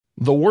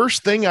The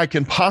worst thing I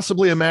can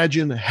possibly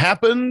imagine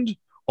happened.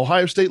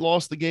 Ohio State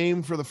lost the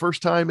game for the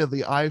first time in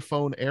the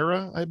iPhone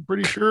era, I'm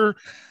pretty sure,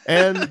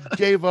 and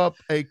gave up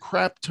a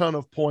crap ton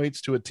of points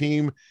to a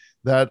team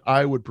that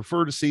I would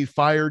prefer to see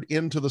fired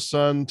into the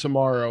sun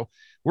tomorrow.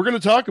 We're going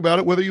to talk about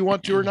it whether you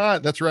want to or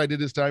not. That's right.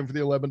 It is time for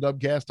the 11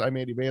 Dubcast. I'm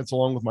Andy Vance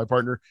along with my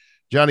partner,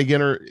 Johnny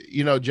Ginner.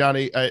 You know,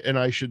 Johnny, and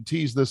I should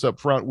tease this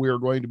up front. We are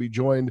going to be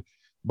joined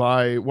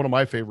by one of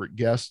my favorite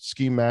guests,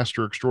 scheme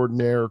master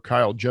extraordinaire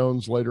Kyle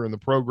Jones, later in the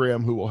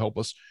program, who will help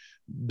us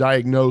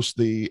diagnose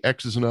the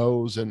X's and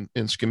O's and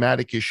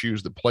schematic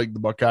issues that plague the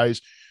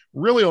Buckeyes,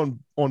 really on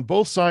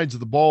both sides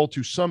of the ball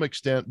to some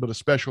extent, but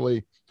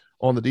especially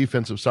on the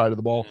defensive side of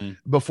the ball.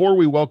 Before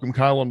we welcome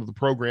Kyle onto the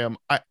program,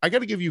 I got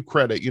to give you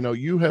credit. You know,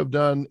 you have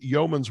done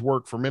yeoman's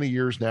work for many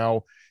years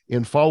now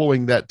in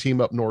following that team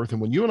up north.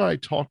 And when you and I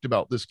talked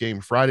about this game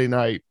Friday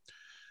night,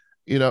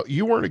 you know,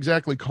 you weren't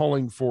exactly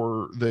calling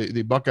for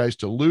the Buckeyes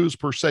to lose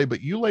per se,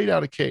 but you laid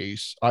out a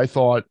case, I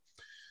thought,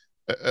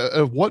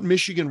 of what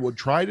Michigan would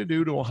try to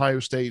do to Ohio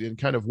State and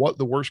kind of what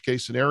the worst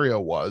case scenario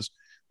was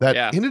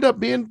that ended up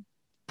being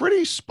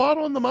pretty spot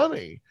on the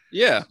money.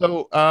 Yeah.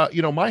 So,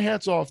 you know, my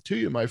hat's off to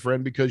you, my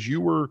friend, because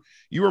you were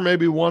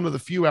maybe one of the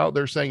few out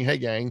there saying, hey,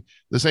 gang,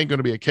 this ain't going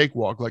to be a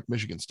cakewalk like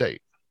Michigan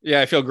State.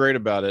 Yeah, I feel great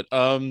about it.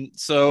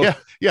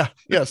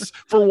 Yes.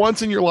 For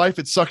once in your life,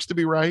 it sucks to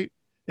be right.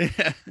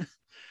 Yeah.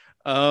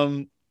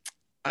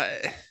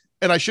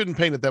 And I shouldn't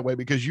paint it that way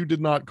because you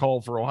did not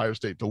call for Ohio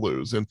State to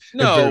lose. And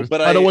no,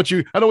 but I don't want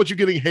you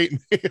getting hate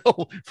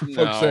mail from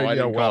folks saying, I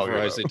didn't call for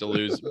Ohio State to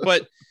lose.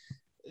 But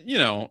you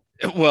know,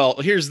 well,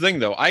 here's the thing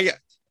though.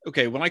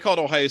 When I called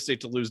Ohio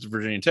State to lose to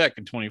Virginia Tech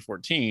in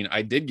 2014,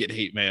 I did get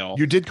hate mail.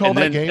 You did call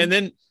that game, and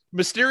then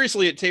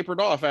mysteriously it tapered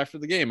off after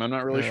the game. I'm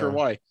not really sure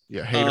why.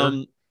 Yeah,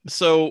 hater.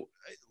 So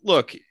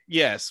look,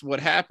 yes,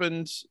 what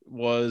happened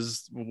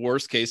was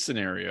worst case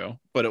scenario,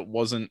 but it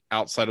wasn't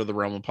outside of the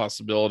realm of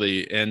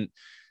possibility. And,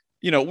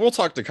 you know, we'll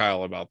talk to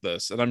Kyle about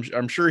this, and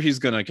I'm sure he's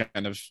going to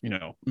kind of, you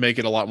know, make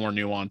it a lot more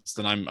nuanced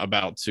than I'm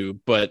about to,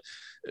 but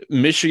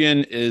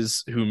Michigan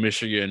is who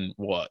Michigan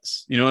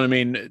was. You know what I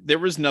mean? There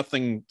was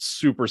nothing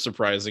super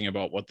surprising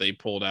about what they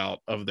pulled out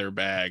of their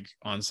bag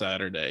on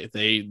Saturday.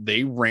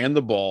 They ran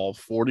the ball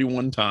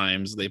 41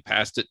 times. They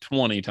passed it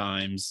 20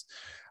 times.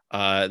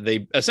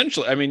 They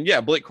essentially, I mean,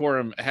 Blake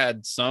Corum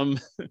had some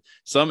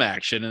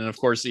action, and of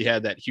course he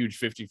had that huge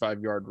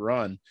 55-yard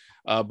run.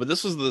 But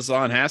this was the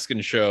Zahn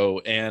Haskins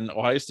show, and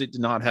Ohio State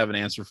did not have an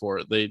answer for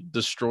it. They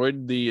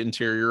destroyed the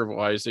interior of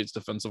Ohio State's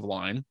defensive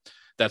line.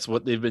 That's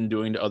what they've been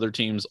doing to other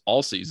teams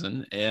all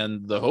season,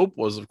 and the hope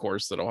was, of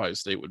course, that Ohio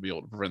State would be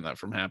able to prevent that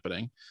from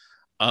happening.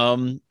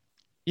 You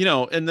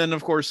know, and then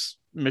of course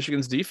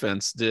Michigan's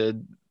defense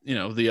did, you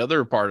know, the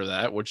other part of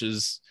that, which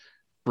is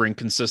bring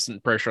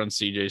consistent pressure on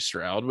CJ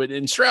Stroud.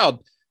 And Stroud,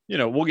 you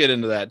know, we'll get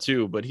into that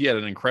too, but he had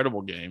an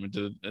incredible game and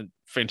did a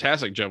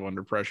fantastic job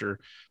under pressure.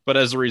 But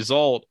as a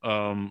result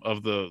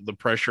of the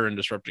pressure and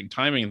disrupting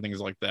timing and things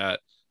like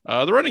that,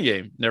 the running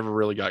game never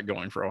really got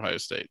going for Ohio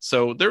State.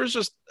 So there was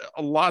just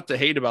a lot to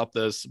hate about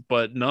this,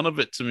 but none of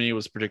it to me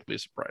was particularly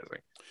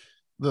surprising.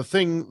 The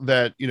thing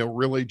that, you know,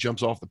 really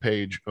jumps off the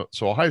page.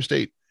 So Ohio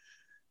State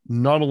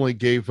not only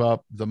gave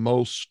up the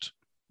most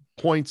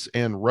points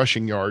and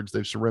rushing yards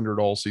they've surrendered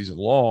all season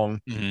long,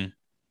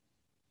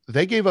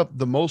 they gave up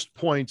the most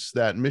points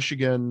that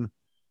Michigan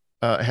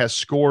has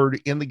scored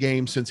in the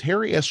game since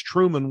Harry S.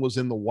 Truman was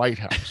in the White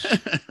House.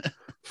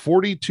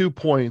 42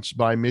 points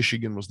by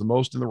Michigan was the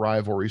most in the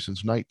rivalry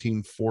since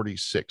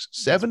 1946.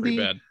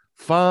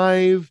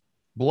 75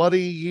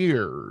 bloody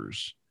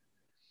years.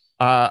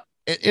 And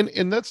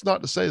that's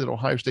not to say that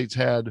Ohio State's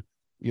had,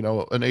 you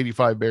know, an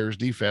 85 Bears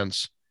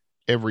defense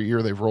every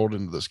year they've rolled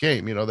into this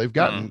game. You know, they've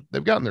gotten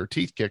their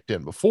teeth kicked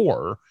in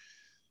before,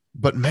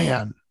 but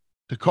man,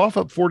 to cough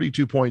up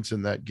 42 points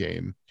in that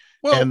game.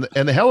 Well,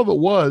 and the hell of it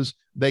was,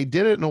 they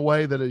did it in a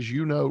way that, as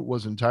you know,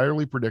 was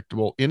entirely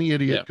predictable. Any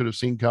idiot could have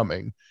seen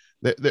coming.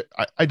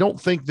 I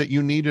don't think that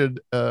you needed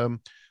a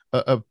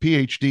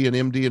PhD,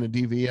 an MD, and a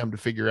DVM to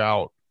figure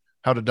out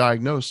how to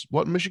diagnose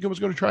what Michigan was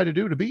going to try to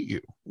do to beat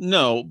you.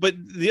 No, but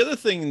the other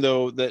thing,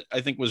 though, that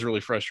I think was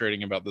really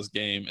frustrating about this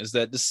game is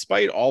that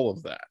despite all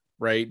of that,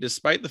 right,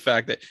 despite the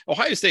fact that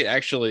Ohio State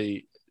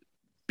actually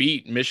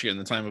beat Michigan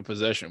in the time of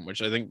possession,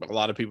 which I think a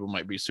lot of people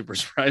might be super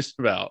surprised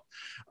about.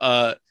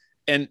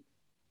 And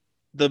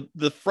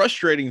the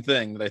frustrating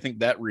thing that I think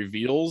that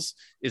reveals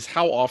is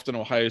how often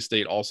Ohio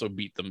State also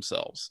beat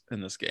themselves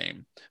in this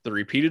game. The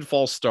repeated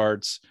false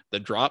starts, the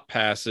drop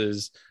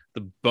passes,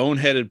 the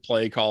boneheaded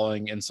play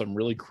calling in some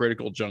really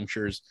critical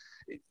junctures.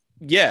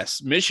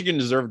 Yes, Michigan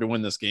deserved to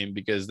win this game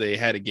because they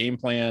had a game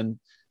plan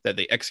that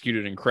they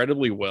executed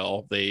incredibly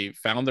well. They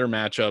found their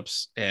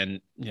matchups and,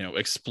 you know,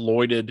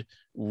 exploited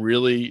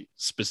really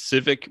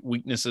specific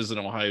weaknesses in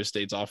Ohio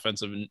State's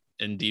offensive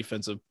and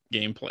defensive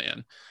game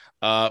plan.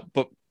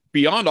 But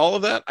beyond all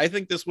of that, I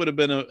think this would have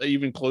been an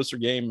even closer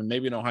game and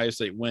maybe an Ohio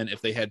State win if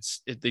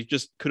they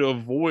just could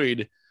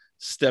avoid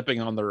stepping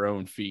on their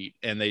own feet,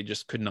 and they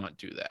just could not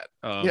do that.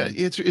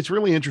 It's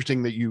really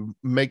interesting that you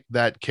make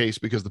that case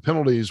because the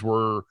penalties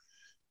were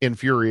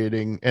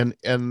infuriating. And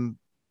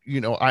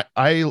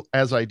I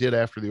as I did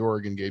after the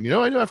Oregon game,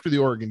 I know after the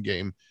Oregon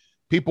game,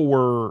 people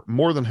were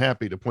more than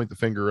happy to point the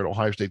finger at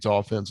Ohio State's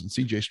offense, and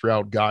CJ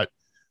Stroud got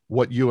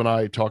what you and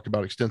I talked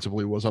about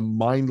extensively was a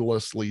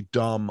mindlessly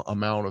dumb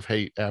amount of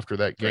hate after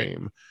that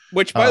game. Right.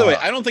 Which, by the way,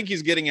 I don't think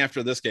he's getting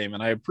after this game,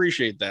 and I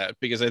appreciate that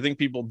because I think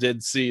people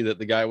did see that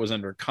the guy was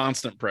under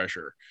constant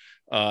pressure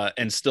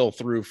and still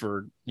threw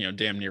for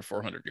damn near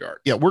 400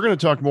 yards. Yeah, we're going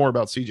to talk more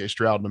about CJ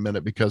Stroud in a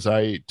minute because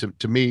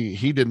to me,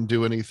 he didn't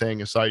do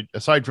anything aside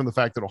from the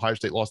fact that Ohio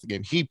State lost the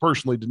game. He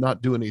personally did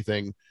not do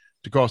anything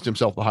to cost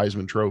himself the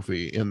Heisman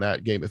Trophy in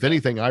that game. If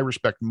anything, I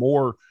respect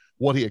more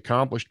what he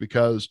accomplished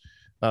because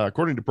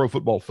according to Pro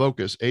Football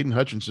Focus, Aiden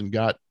Hutchinson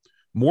got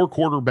more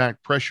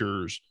quarterback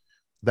pressures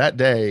that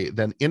day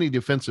than any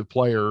defensive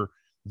player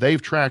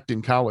they've tracked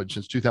in college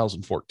since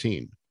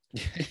 2014.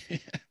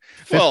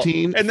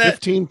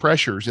 15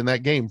 pressures in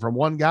that game from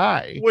one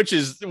guy, which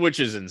is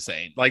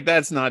insane. Like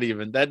that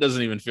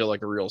doesn't even feel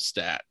like a real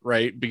stat,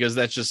 right? Because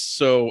that's just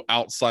so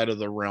outside of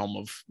the realm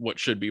of what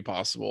should be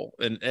possible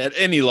and at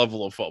any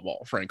level of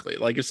football, frankly.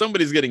 Like if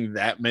somebody's getting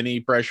that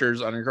many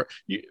pressures on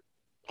you,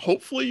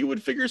 hopefully you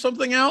would figure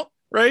something out,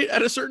 right?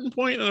 At a certain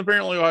point. And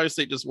apparently Ohio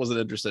State just wasn't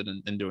interested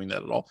in doing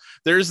that at all.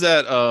 There's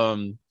that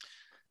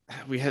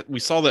we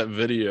saw that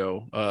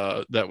video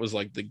that was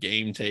like the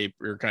game tape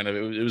or kind of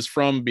it was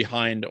from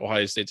behind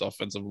Ohio State's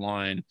offensive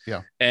line.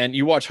 Yeah. And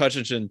you watch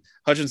Hutchinson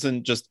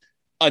just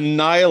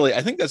annihilate.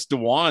 I think that's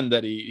DeJuan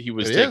that he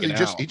was taking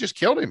out. He just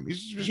killed him.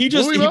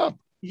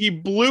 He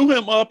blew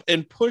him up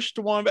and pushed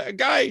DeJuan back. A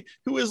guy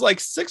who is like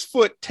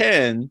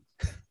 6'10"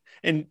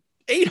 and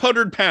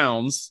 800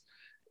 pounds.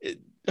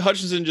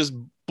 Hutchinson just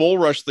bull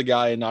rushed the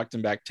guy and knocked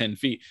him back 10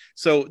 feet.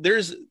 So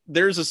there's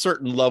a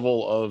certain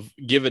level of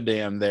give a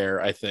damn there,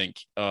 I think,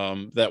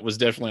 that was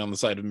definitely on the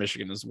side of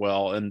Michigan as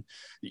well. And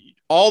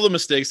all the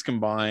mistakes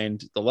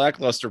combined, the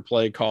lackluster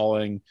play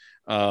calling,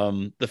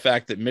 the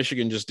fact that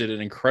Michigan just did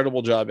an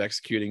incredible job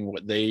executing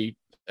what they,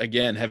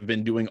 again, have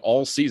been doing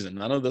all season.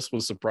 None of this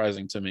was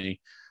surprising to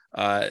me.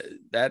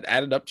 That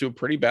added up to a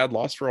pretty bad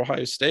loss for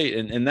Ohio State.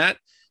 And that,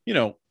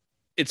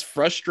 it's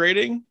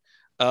frustrating.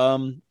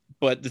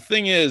 But the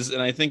thing is, and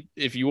I think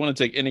if you want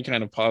to take any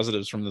kind of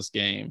positives from this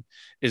game,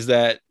 is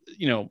that,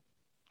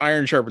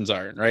 iron sharpens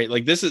iron, right?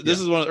 Like this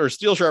is one, or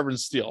steel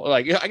sharpens steel.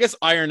 Like I guess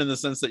iron in the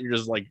sense that you're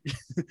just like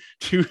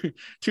two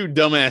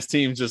dumbass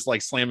teams just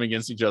like slam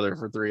against each other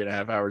for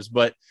 3.5 hours.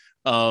 But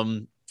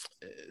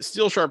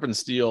steel sharpens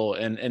steel.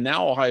 And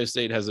now Ohio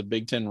State has a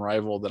Big Ten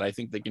rival that I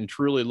think they can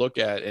truly look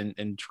at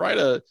and try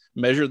to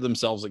measure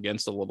themselves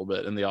against a little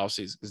bit in the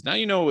offseason. Because now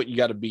you know what you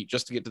got to beat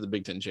just to get to the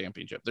Big Ten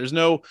championship. There's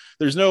no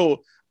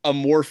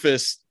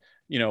amorphous,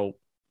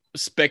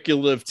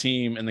 speculative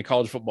team in the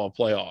college football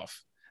playoff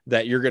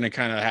that you're going to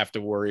kind of have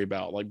to worry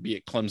about, like be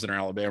it Clemson or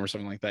Alabama or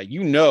something like that.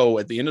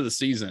 At the end of the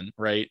season,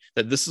 right,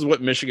 that this is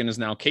what Michigan is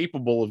now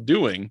capable of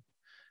doing.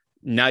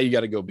 Now you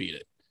got to go beat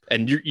it.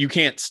 And you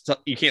can't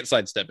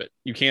sidestep it.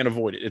 You can't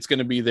avoid it. It's going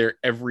to be there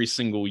every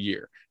single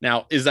year.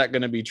 Now, is that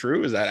going to be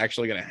true? Is that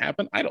actually going to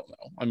happen? I don't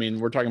know. I mean,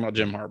 we're talking about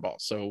Jim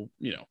Harbaugh. So,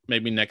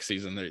 maybe next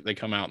season they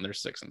come out and they're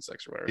 6-6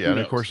 or whatever. Yeah. And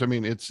of course, I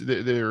mean,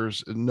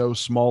 there's no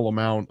small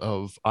amount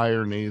of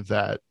irony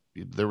that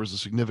there was a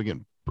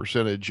significant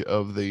percentage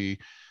of the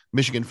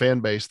Michigan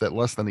fan base that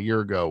less than a year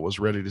ago was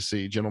ready to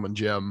see Gentleman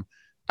Jim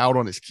out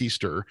on his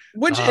keister,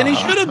 and he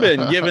should have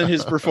been given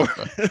his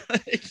performance.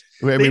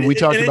 I mean, we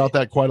talked about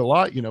that quite a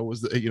lot.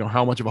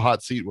 How much of a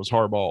hot seat was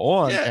Harbaugh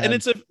on? Yeah, and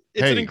it's an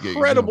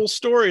incredible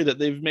story that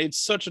they've made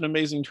such an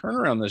amazing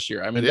turnaround this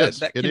year. I mean,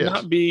 that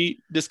cannot be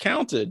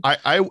discounted.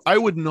 I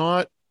would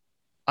not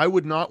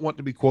want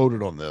to be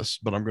quoted on this,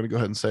 but I'm going to go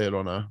ahead and say it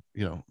on a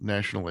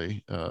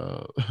nationally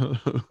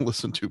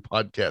listened to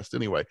podcast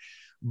anyway.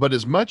 But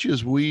as much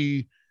as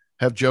we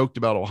have joked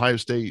about Ohio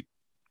State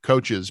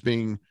coaches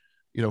being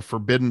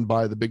forbidden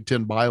by the Big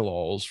Ten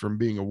bylaws from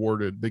being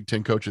awarded Big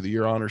Ten Coach of the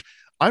Year honors,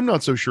 I'm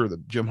not so sure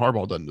that Jim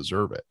Harbaugh doesn't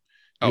deserve it.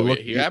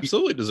 He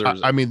absolutely deserves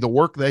it. I mean, the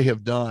work they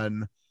have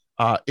done,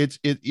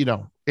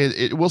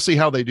 we'll see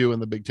how they do in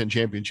the Big Ten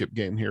championship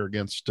game here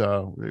against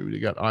we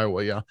got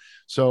Iowa. Yeah.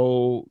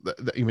 So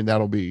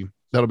that'll be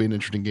an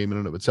interesting game in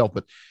and of itself,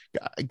 but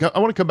I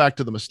want to come back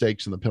to the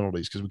mistakes and the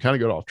penalties because we kind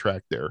of got off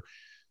track there.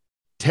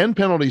 10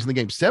 penalties in the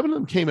game, 7 of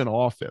them came in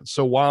offense.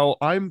 So while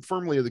I'm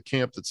firmly of the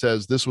camp that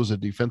says this was a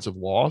defensive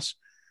loss,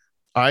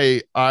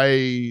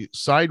 I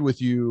side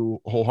with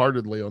you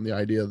wholeheartedly on the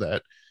idea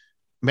that,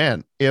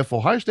 man, if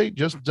Ohio State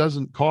just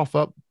doesn't cough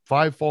up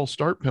 5 false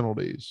start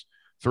penalties,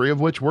 3 of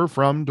which were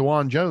from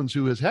DeJuan Jones,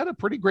 who has had a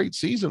pretty great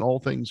season, all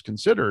things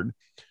considered.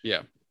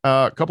 Yeah.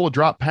 A couple of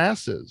drop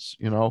passes,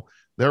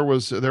 there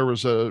was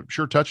a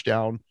sure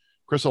touchdown.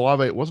 Chris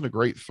Olave, it wasn't a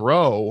great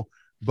throw,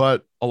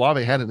 but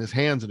Olave had it in his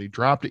hands and he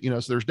dropped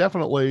it, so there's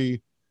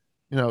definitely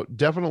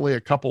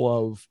a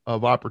couple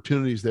of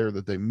opportunities there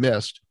that they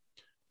missed.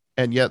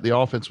 And yet the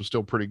offense was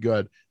still pretty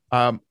good.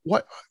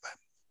 What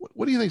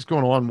do you think is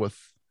going on with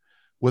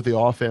with the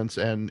offense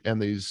and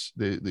these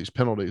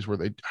penalties where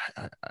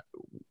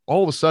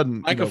all of a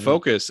sudden, lack of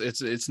focus.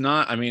 It's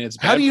not. I mean, it's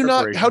bad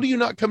how do you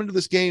not come into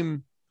this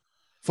game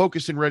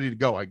focused and ready to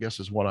go? I guess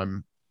is what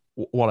I'm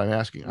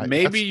asking.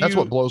 That's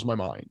what blows my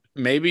mind.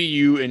 Maybe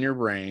you in your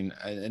brain,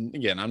 and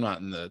again, I'm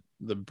not in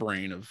the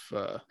brain of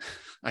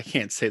I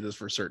can't say this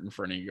for certain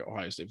for any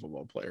Ohio State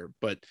football player,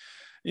 but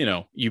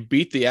you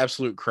beat the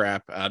absolute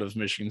crap out of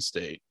Michigan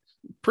State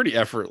pretty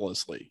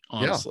effortlessly,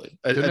 honestly.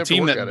 A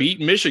team that beat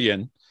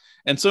Michigan.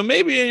 And so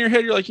maybe in your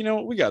head, you're like,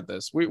 we got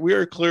this. We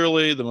are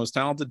clearly the most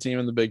talented team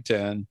in the Big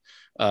Ten.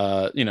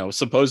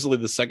 Supposedly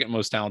the second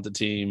most talented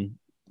team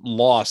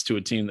lost to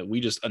a team that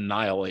we just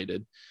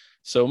annihilated.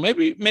 So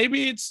maybe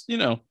it's,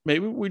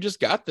 maybe we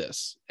just got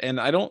this. And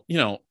I don't,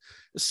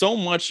 so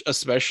much,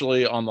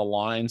 especially on the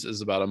lines,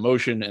 is about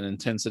emotion and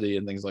intensity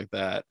and things like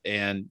that.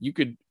 And you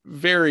could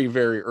very,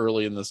 very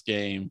early in this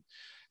game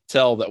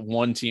tell that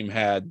one team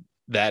had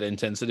that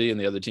intensity and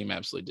the other team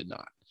absolutely did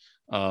not.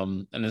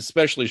 And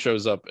especially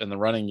shows up in the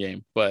running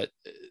game. But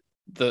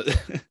the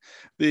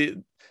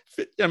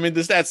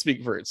stats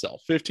speak for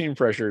itself. 15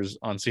 pressures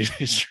on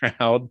CJ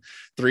Stroud,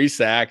 3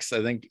 sacks.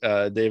 I think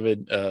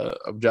David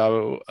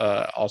Ojabo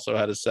also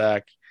had a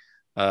sack.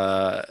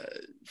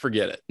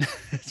 Forget it.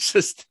 It's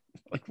just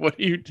like, what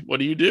do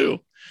you do?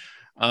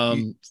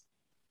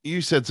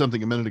 You said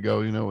something a minute ago,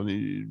 when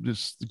you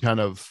just kind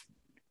of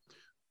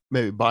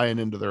maybe buying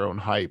into their own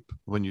hype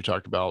when you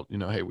talked about,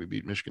 hey, we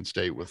beat Michigan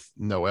State with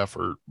no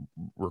effort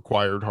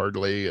required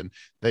hardly, and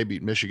they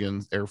beat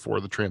Michigan, therefore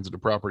the transitive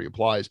property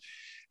applies.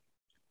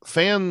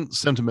 Fan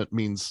sentiment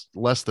means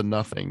less than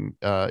nothing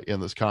in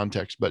this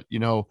context. But,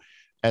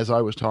 as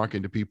I was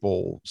talking to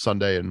people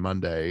Sunday and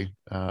Monday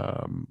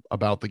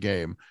about the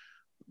game,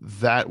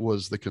 that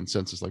was the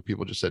consensus. Like,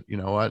 people just said, you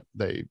know what,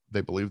 they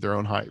believe their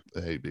own hype.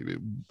 They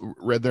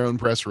read their own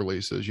press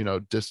releases,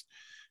 just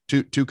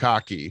too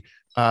cocky.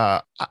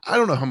 I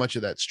don't know how much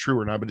of that's true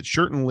or not, but it's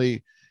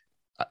certainly,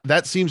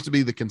 that seems to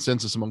be the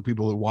consensus among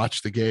people who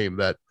watch the game,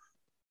 that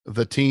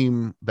the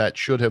team that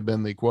should have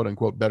been the quote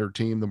unquote better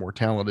team, the more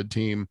talented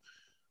team,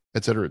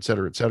 et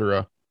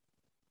cetera,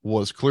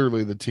 was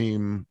clearly the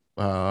team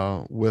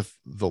with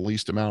the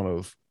least amount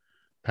of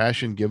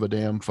passion, give a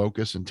damn,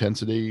 focus,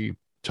 intensity,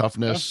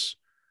 toughness,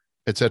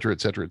 et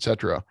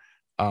cetera.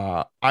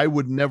 I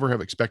would never have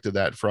expected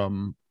that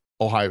from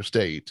Ohio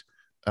State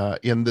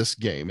in this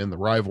game, in the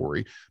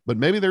rivalry, but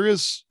maybe there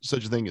is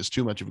such a thing as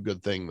too much of a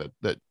good thing,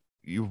 that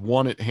you've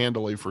won it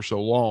handily for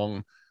so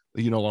long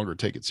that you no longer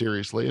take it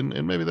seriously.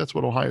 And maybe that's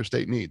what Ohio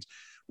State needs.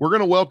 We're going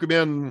to welcome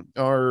in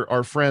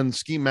our friend,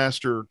 Ski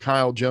Master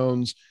Kyle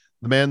Jones,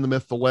 the man, the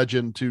myth, the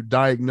legend, to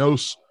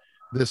diagnose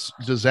this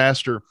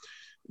disaster.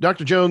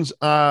 Dr. Jones,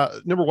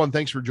 number one,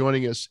 thanks for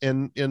joining us.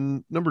 And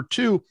number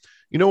two,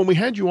 when we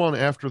had you on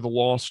after the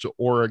loss to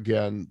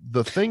Oregon,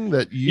 the thing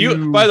that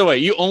you by the way,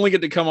 you only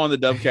get to come on the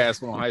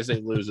Dubcast when Ohio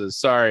State loses.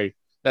 Sorry.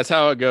 That's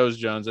how it goes,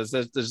 Jones. This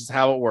is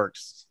how it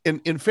works.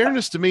 In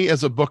fairness to me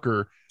as a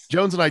booker,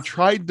 Jones and I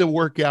tried to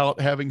work out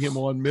having him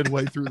on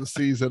midway through the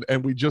season,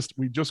 and we just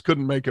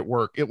couldn't make it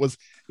work. It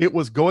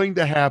was going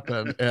to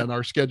happen, and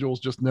our schedules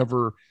just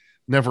never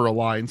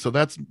aligned. So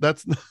that's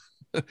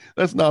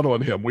not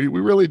on him. We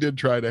really did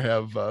try to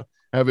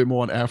have him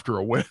on after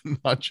a win,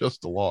 not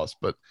just a loss.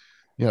 But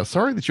yeah,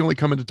 sorry that you only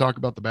come in to talk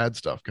about the bad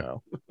stuff,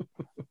 Kyle.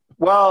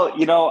 Well,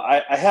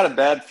 I had a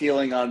bad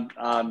feeling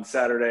on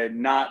Saturday,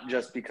 not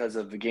just because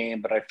of the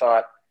game, but I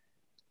thought,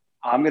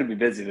 I'm going to be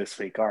busy this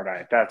week, aren't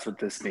I? That's what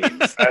this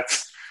means.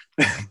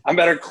 I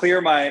better clear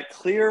my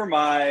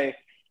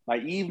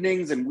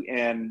evenings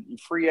and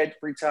free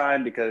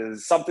time,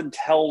 because something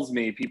tells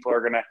me people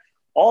are going to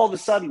all of a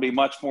sudden be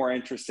much more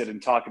interested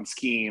in talking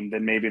scheme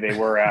than maybe they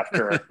were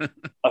after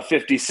a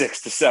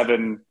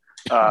 56-7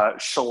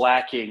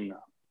 shellacking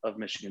of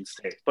Michigan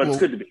State. But it's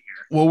good to be here.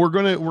 Well, we're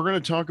gonna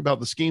talk about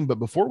the scheme, but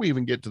before we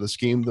even get to the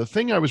scheme, the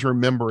thing I was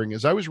remembering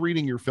is I was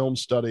reading your film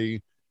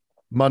study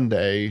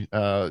Monday,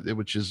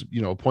 which is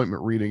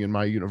appointment reading in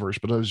my universe,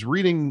 but I was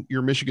reading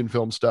your Michigan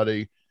film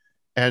study,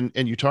 and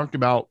you talked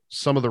about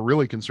some of the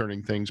really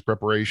concerning things,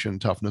 preparation,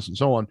 toughness, and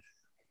so on.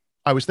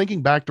 I was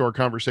thinking back to our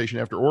conversation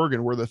after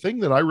Oregon, where the thing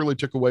that I really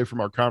took away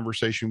from our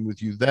conversation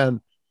with you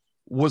then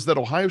was that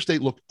Ohio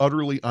State looked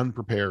utterly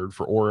unprepared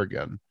for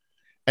Oregon.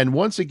 And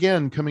once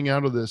again, coming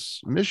out of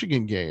this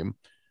Michigan game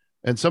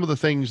and some of the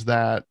things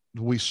that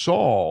we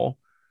saw,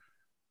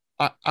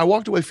 I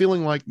walked away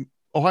feeling like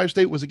Ohio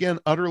State was again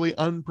utterly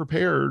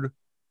unprepared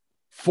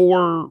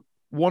for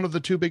one of the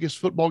two biggest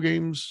football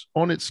games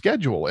on its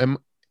schedule.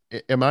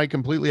 Am I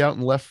completely out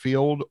in left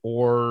field,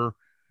 or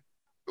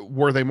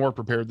were they more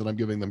prepared than I'm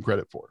giving them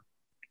credit for?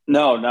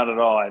 No, not at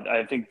all.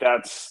 I think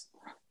that's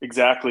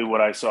exactly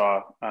what I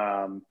saw.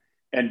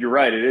 And you're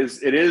right. It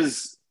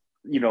is,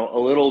 a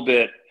little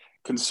bit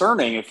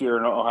concerning if you're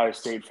an Ohio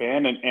State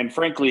fan, and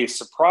frankly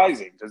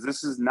surprising, because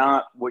this is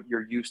not what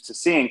you're used to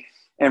seeing.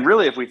 And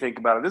really, if we think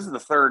about it, this is the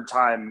third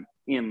time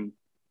in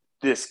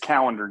this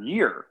calendar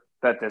year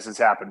that this has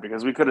happened,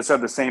 because we could have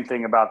said the same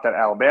thing about that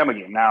Alabama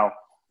game. Now,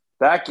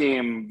 that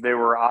game, there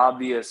were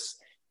obvious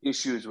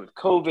issues with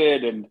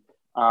COVID, and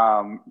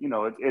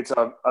It's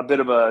a bit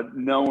of a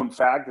known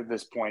fact at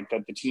this point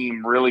that the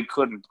team really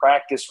couldn't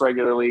practice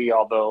regularly,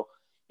 although,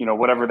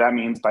 whatever that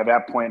means by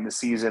that point in the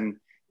season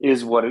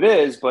is what it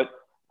is. But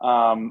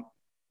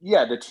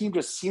the team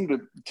just seemed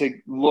to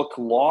look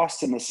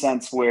lost in the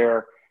sense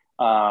where,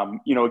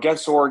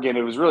 against Oregon,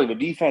 it was really the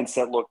defense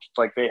that looked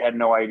like they had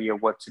no idea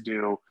what to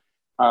do.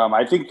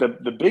 I think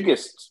the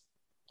biggest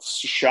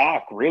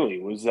shock really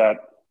was that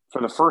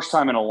for the first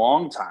time in a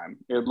long time,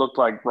 it looked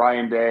like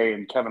Ryan Day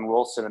and Kevin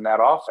Wilson in that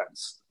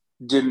offense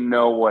didn't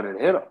know what had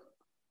hit them.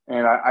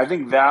 And I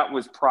think that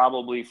was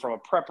probably, from a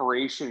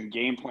preparation and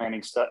game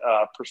planning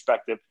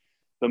perspective,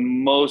 the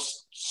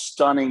most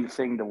stunning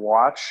thing to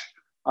watch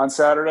on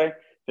Saturday.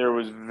 There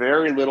was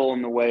very little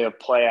in the way of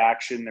play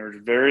action. There was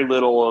very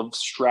little of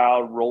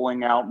Stroud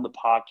rolling out in the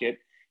pocket.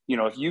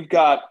 If you've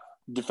got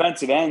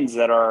defensive ends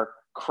that are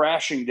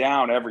crashing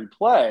down every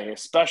play,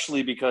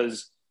 especially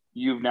because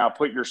you've now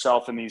put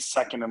yourself in these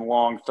second and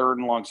long, third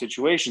and long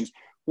situations,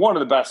 one of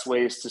the best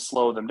ways to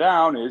slow them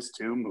down is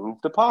to move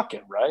the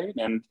pocket, right?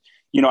 And,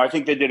 I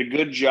think they did a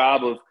good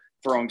job of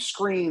throwing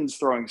screens,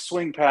 throwing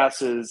swing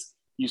passes.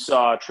 You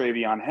saw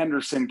Travion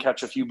Henderson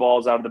catch a few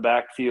balls out of the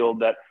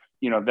backfield that,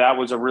 that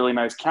was a really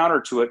nice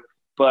counter to it,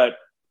 but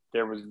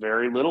there was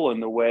very little in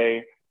the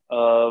way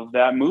of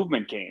that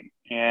movement game.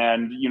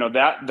 And,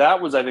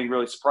 that was, I think,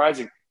 really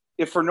surprising.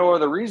 If for no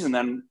other reason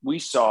than we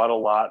saw it a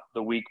lot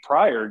the week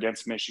prior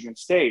against Michigan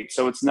State.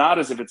 So it's not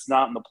as if it's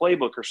not in the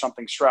playbook or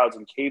something Stroud's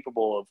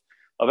incapable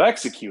of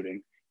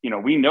executing.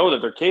 We know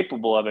that they're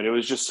capable of it. It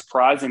was just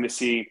surprising to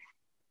see,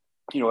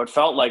 it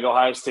felt like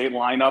Ohio State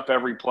line up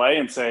every play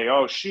and say,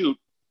 oh, shoot,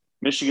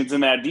 Michigan's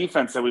in that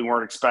defense that we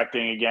weren't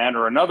expecting again,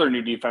 or another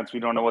new defense we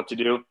don't know what to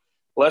do.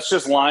 Let's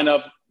just line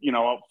up,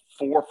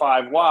 4 or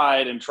 5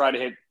 wide and try to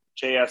hit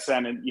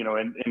JSN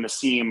and, in the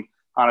seam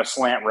on a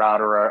slant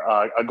route or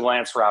a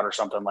glance route or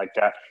something like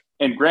that.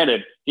 And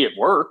granted, it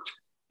worked.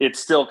 It's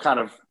still kind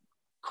of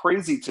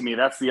crazy to me.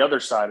 That's the other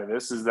side of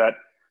this, is that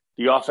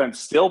the offense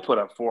still put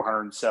up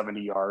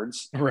 470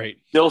 yards, right?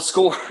 Still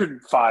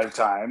scored 5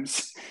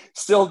 times,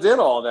 still did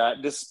all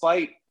that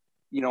despite,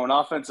 an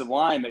offensive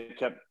line that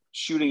kept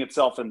shooting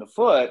itself in the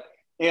foot.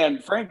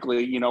 And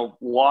frankly,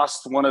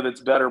 lost one of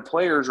its better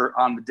players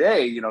on the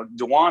day.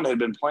 DeJuan had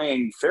been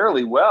playing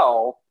fairly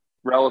well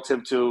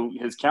relative to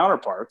his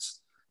counterparts,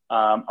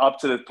 up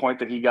to the point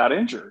that he got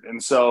injured.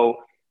 And so,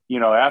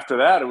 after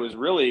that, it was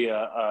really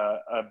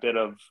a bit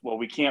of, well,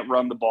 we can't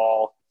run the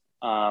ball.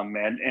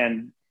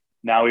 And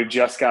now we've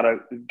just got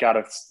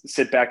to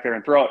sit back there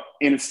and throw it.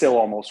 And it still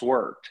almost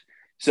worked.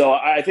 So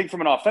I think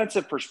from an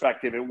offensive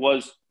perspective, it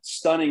was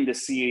stunning to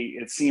see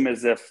it seem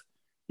as if,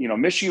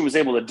 Michigan was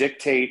able to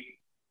dictate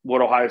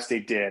what Ohio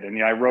State did.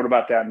 And I wrote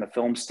about that in the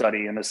film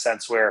study, in the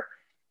sense where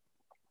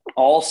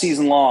all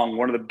season long,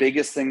 one of the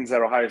biggest things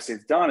that Ohio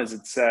State's done is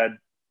it said,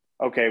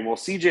 okay, well,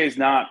 CJ's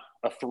not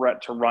a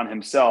threat to run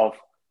himself,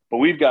 but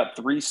we've got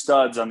 3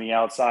 studs on the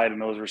outside and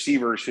those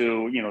receivers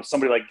who,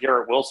 somebody like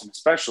Garrett Wilson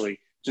especially,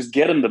 just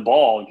get him the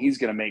ball and he's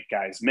going to make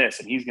guys miss,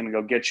 and he's going to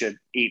go get you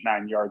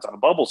 8-9 yards on a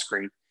bubble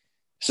screen.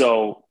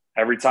 So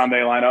every time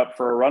they line up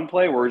for a run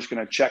play, we're just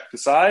going to check the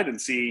side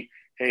and see,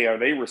 hey, are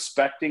they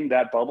respecting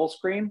that bubble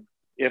screen?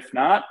 If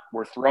not,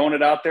 we're throwing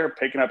it out there,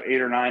 picking up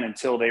 8 or 9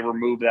 until they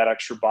remove that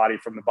extra body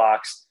from the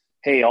box.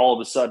 Hey, all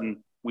of a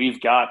sudden we've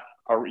got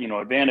our,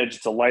 advantage.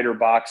 It's a lighter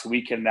box.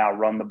 We can now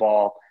run the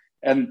ball.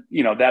 And,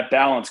 that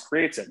balance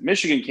creates it.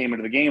 Michigan came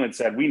into the game and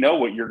said, we know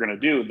what you're going to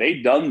do.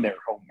 They've done their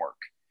homework.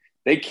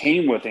 They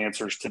came with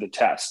answers to the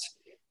test.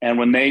 And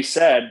when they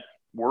said,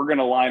 we're going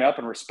to line up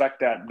and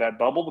respect that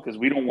bubble because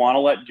we don't want to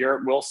let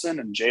Garrett Wilson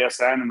and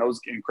JSN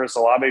and Chris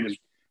Olave just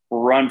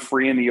run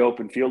free in the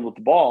open field with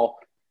the ball,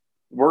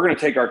 we're going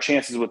to take our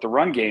chances with the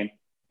run game.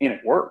 And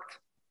it worked,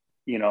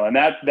 and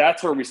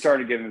that's where we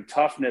started getting the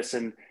toughness.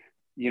 And,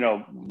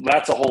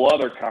 that's a whole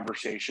other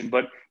conversation,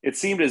 but it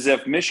seemed as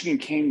if Michigan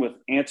came with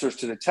answers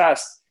to the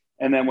test.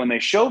 And then when they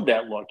showed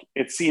that look,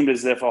 it seemed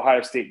as if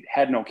Ohio State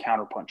had no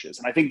counterpunches.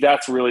 And I think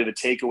that's really the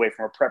takeaway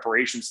from a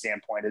preparation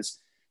standpoint is,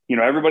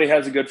 everybody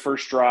has a good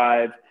first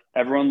drive.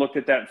 Everyone looked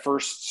at that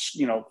first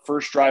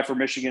drive for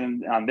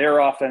Michigan on their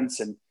offense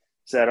and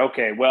said,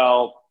 okay,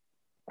 well,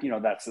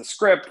 that's the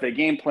script, the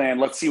game plan.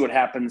 Let's see what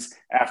happens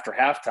after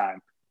halftime.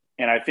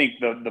 And I think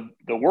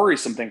the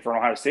worrisome thing for an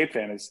Ohio State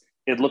fan is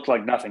it looked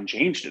like nothing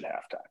changed at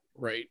halftime.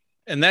 Right.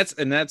 And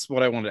that's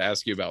what I wanted to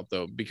ask you about,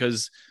 though,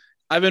 because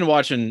I've been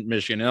watching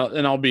Michigan,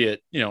 and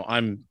albeit,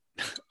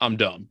 I'm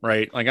dumb,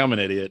 right? Like, I'm an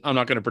idiot. I'm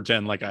not going to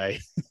pretend like I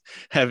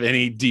have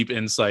any deep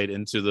insight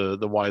into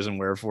the whys and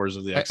wherefores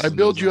of the. I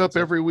build you up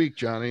every week,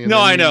 Johnny. No,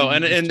 I know,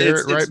 and tear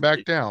it right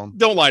back down.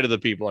 Don't lie to the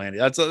people, Andy.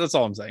 That's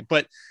all I'm saying.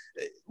 But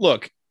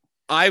look,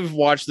 I've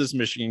watched this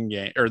Michigan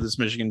game or this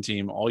Michigan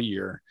team all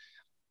year.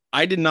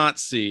 I did not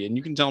see, and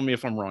you can tell me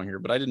if I'm wrong here,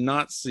 but I did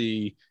not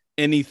see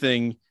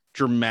anything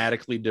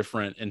dramatically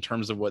different in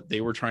terms of what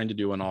they were trying to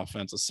do on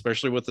offense,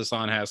 especially with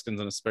Hassan Haskins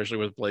and especially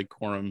with Blake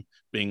Corum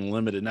being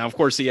limited. Now, of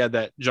course, he had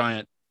that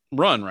giant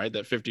run, right?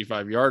 That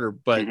 55-yarder.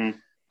 But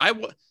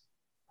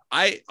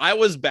I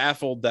was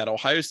baffled that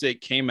Ohio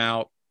State came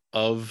out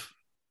of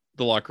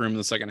the locker room in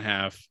the second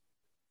half.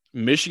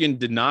 Michigan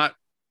did not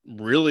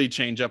really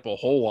change up a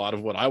whole lot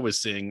of what I was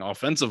seeing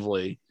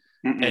offensively.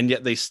 And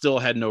yet they still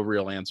had no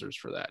real answers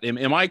for that.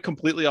 Am I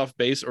completely off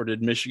base, or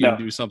did Michigan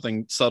do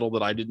something subtle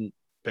that I didn't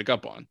pick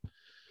up on?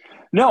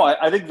 No,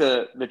 I think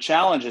the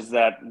challenge is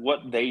that what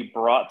they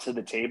brought to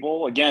the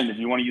table, again, if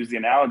you want to use the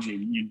analogy,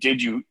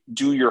 did you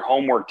do your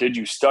homework? Did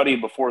you study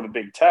before the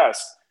big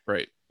test?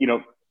 Right.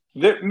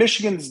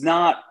 Michigan's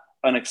not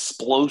an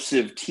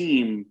explosive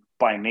team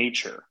by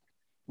nature.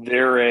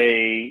 They're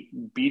a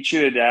beat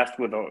you to death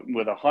with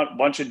a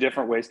bunch of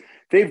different ways.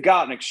 They've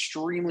got an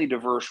extremely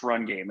diverse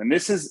run game. And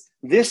this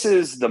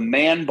is the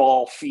man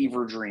ball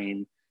fever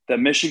dream that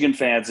Michigan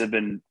fans have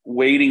been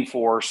waiting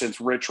for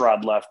since Rich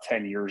Rod left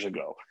 10 years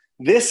ago.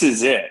 This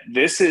is it.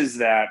 This is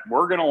that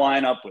we're going to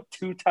line up with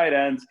two tight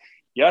ends.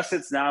 Yes,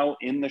 it's now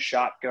in the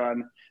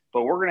shotgun,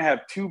 but we're going to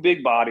have two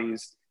big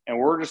bodies, and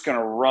we're just going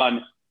to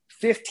run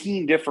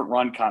 15 different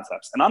run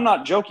concepts. And I'm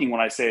not joking when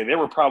I say there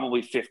were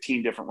probably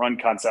 15 different run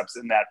concepts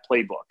in that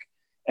playbook.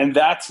 And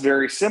that's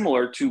very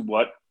similar to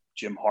what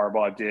Jim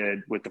Harbaugh did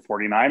with the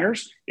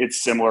 49ers.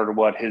 It's similar to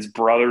what his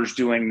brother's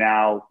doing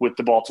now with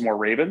the Baltimore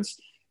Ravens.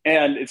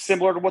 And it's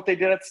similar to what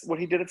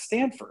he did at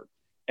Stanford.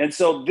 And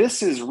so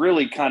this is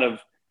really kind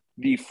of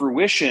the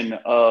fruition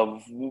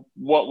of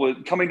what was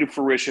coming to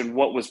fruition,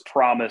 what was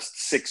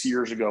promised 6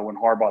 years ago when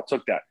Harbaugh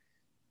took that.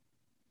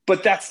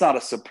 But that's not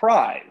a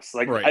surprise.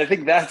 Right. I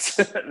think that's,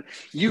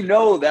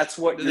 that's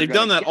what they've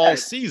done that all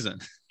season.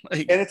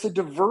 And it's a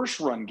diverse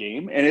run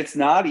game, and it's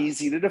not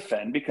easy to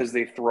defend because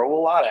they throw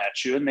a lot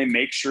at you and they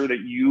make sure that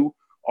you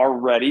are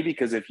ready,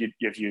 because if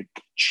you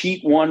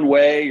cheat one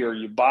way or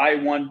you buy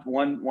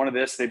one of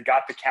this, they've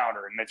got the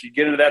counter. And if you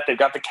get into that, they've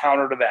got the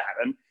counter to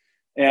that.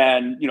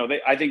 And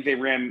I think they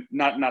ran,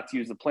 not to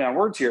use the play on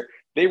words here,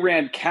 they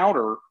ran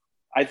counter,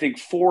 I think,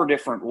 4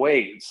 different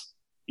ways.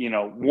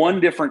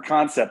 One different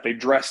concept, they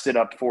dressed it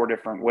up 4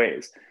 different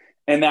ways.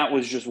 And that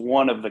was just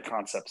one of the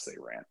concepts they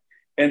ran.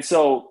 And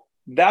so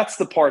that's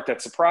the part that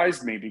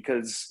surprised me,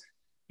 because,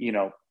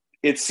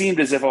 it seemed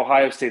as if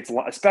Ohio State's,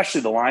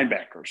 especially the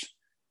linebackers,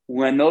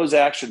 when those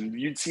actions,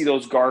 you'd see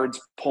those guards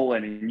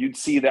pulling and you'd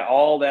see that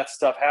all that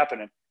stuff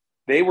happening.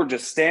 They were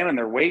just standing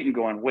there waiting,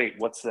 going, wait,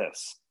 what's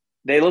this?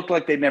 They looked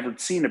like they'd never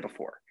seen it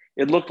before.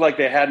 It looked like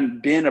they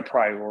hadn't been a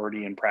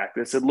priority in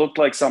practice. It looked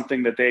like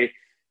something that they,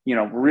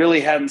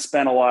 really hadn't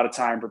spent a lot of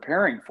time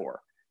preparing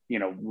for.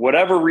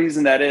 Whatever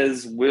reason that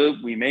is,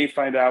 we may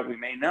find out, we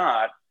may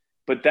not.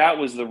 But that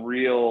was the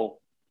real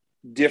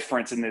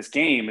difference in this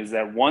game, is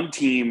that one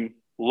team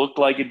looked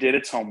like it did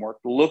its homework,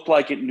 looked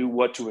like it knew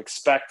what to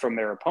expect from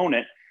their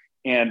opponent.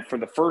 And for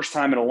the first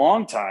time in a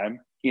long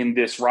time in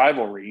this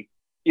rivalry,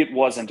 it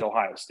wasn't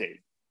Ohio State.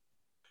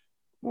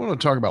 I want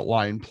to talk about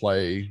line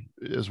play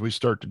as we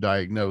start to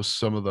diagnose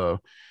some of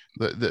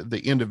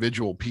the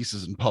individual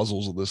pieces and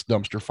puzzles of this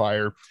dumpster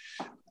fire.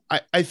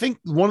 I think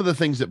one of the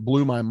things that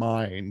blew my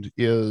mind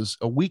is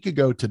a week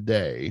ago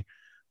today,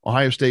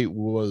 Ohio State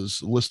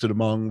was listed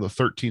among the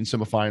 13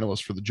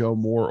 semifinalists for the Joe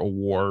Moore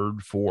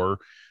Award for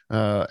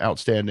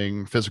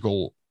outstanding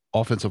physical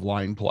offensive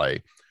line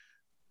play.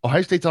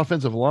 Ohio State's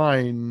offensive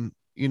line,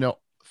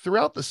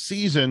 throughout the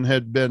season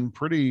had been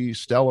pretty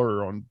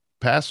stellar on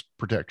pass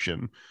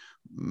protection,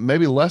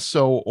 maybe less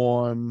so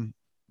on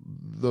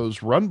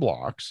those run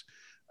blocks,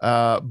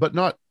 but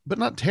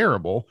not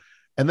terrible.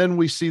 And then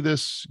we see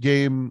this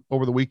game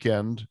over the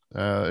weekend,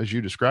 as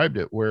you described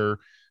it, where,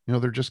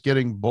 they're just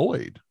getting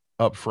bullied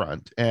up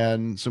front,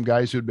 and some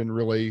guys who had been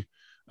really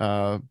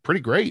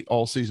pretty great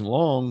all season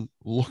long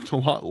looked a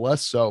lot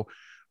less so.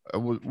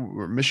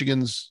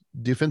 Michigan's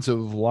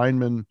defensive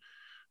linemen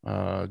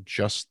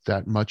just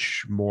that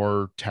much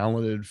more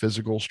talented,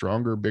 physical,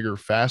 stronger, bigger,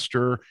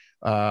 faster.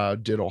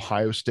 Did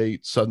Ohio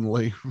State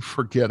suddenly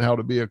forget how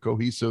to be a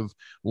cohesive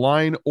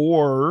line,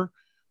 or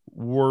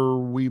were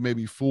we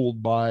maybe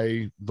fooled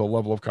by the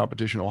level of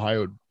competition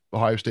Ohio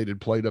State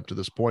had played up to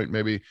this point?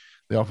 Maybe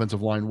the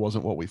offensive line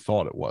wasn't what we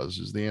thought it was.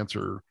 Is the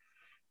answer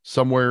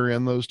somewhere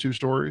in those two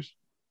stories?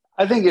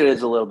 I think it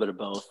is a little bit of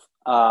both.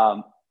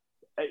 I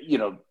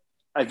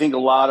think a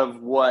lot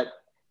of what,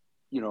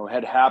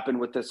 had happened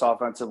with this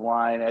offensive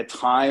line, at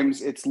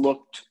times it's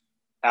looked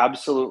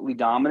absolutely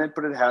dominant,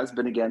 but it has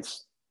been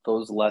against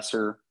those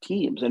lesser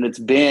teams. And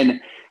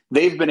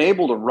they've been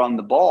able to run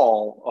the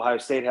ball, Ohio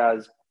State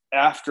has,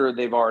 after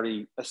they've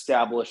already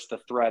established the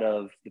threat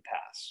of the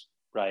pass,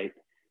 right?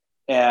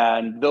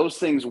 And those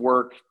things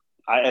work,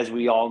 as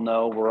we all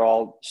know. We're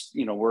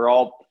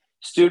all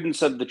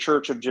students of the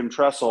Church of Jim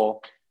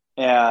Tressel,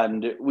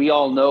 and we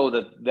all know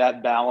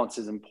that balance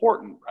is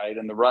important, right?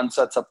 And the run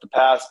sets up the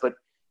pass, but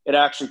it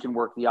actually can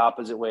work the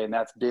opposite way, and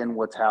that's been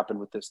what's happened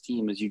with this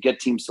team, is you get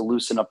teams to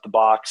loosen up the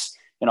box,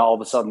 and all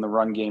of a sudden the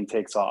run game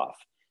takes off.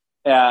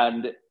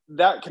 And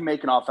that can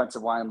make an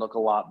offensive line look a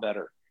lot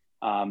better.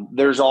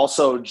 There's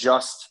also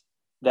just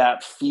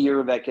that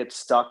fear that gets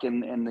stuck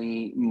in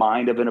the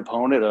mind of an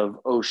opponent of,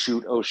 oh,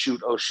 shoot,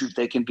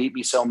 they can beat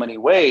me so many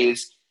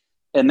ways.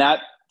 And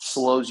that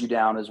slows you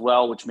down as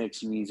well, which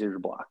makes you easier to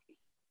block.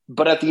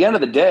 But at the end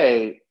of the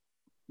day,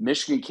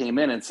 Michigan came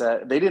in and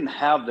said they didn't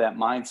have that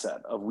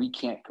mindset of we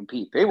can't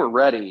compete. They were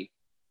ready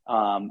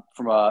from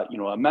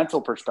a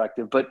mental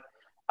perspective. But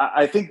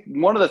I think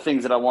one of the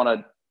things that I want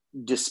to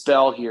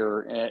dispel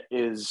here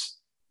is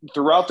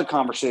throughout the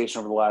conversation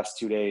over the last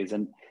 2 days,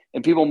 and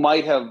people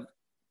might have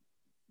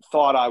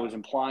thought I was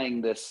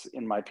implying this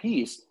in my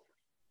piece.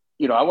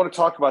 I want to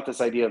talk about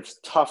this idea of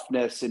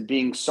toughness and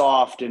being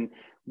soft and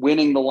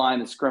winning the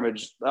line of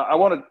scrimmage. I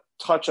want to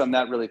touch on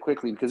that really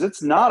quickly because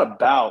it's not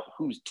about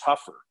who's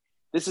tougher.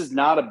 This is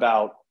not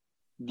about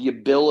the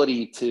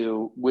ability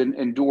to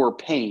endure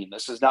pain.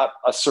 This is not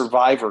a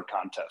survivor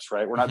contest,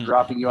 right? We're not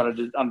dropping you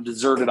on a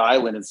deserted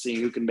island and seeing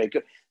who can make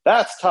it.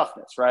 That's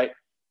toughness, right?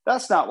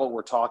 That's not what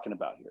we're talking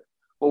about here.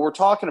 What we're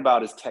talking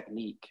about is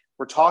technique.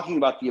 We're talking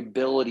about the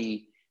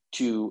ability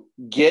to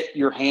get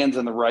your hands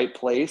in the right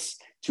place,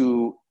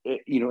 to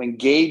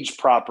engage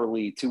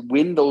properly, to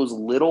win those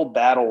little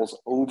battles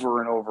over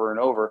and over and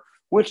over,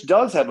 which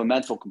does have a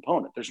mental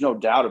component. There's no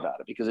doubt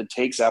about it because it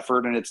takes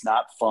effort and it's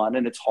not fun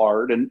and it's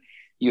hard and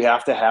you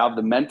have to have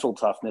the mental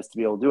toughness to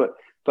be able to do it.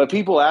 But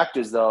people act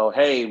as though,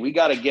 hey, we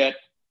got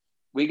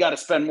to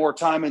spend more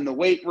time in the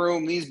weight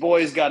room. These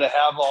boys got to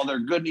have all their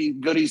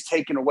goodies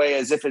taken away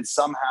as if it's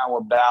somehow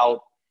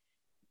about,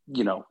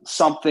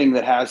 something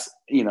that has,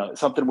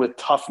 something with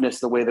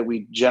toughness, the way that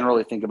we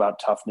generally think about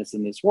toughness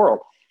in this world.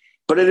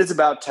 But it is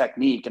about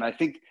technique. And I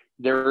think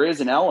there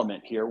is an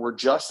element here where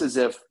just as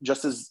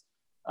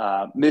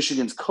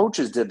Michigan's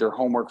coaches did their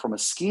homework from a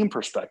scheme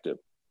perspective,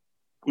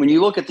 when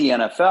you look at the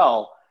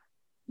NFL,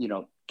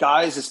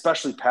 guys,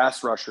 especially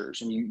pass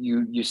rushers, and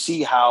you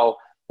see how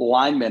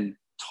linemen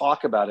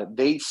talk about it,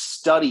 they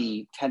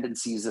study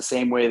tendencies the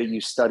same way that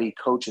you study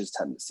coaches'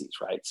 tendencies,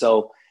 right?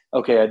 So,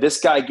 okay, this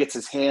guy gets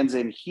his hands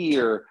in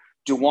here.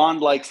 Dewan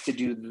likes to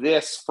do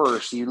this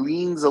first. He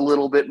leans a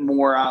little bit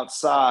more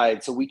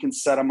outside so we can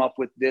set him up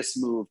with this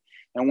move.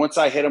 And once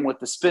I hit him with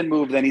the spin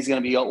move, then he's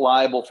going to be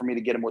liable for me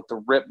to get him with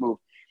the rip move.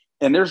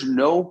 And there's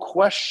no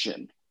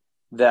question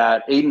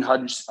that Aiden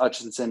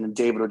Hutchinson and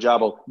David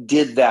Ojabo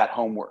did that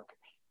homework.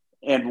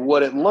 And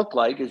what it looked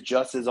like is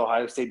just as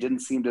Ohio State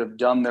didn't seem to have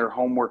done their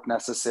homework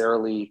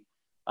necessarily,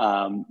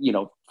 from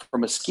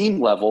a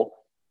scheme level,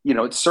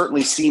 it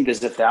certainly seemed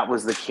as if that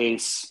was the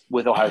case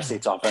with Ohio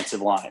State's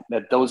offensive line,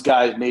 that those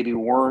guys maybe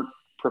weren't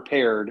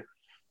prepared.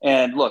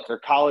 And look, they're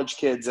college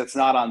kids. That's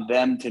not on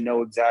them to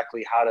know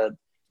exactly how to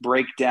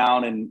break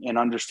down and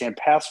understand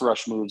pass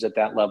rush moves at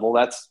that level.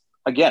 That's,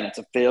 again, it's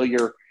a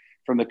failure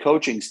from the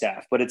coaching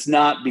staff, but it's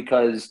not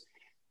because,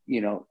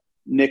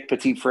 Nick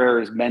Petit-Frere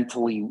is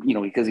mentally,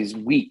 because he's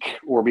weak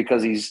or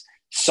because he's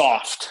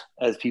soft,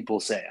 as people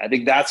say. I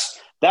think that's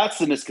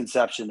the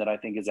misconception that I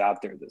think is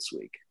out there this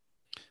week.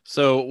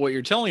 So what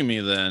you're telling me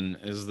then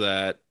is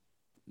that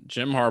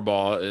Jim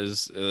Harbaugh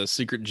is a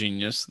secret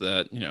genius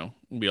that,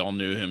 we all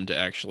knew him to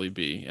actually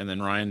be. And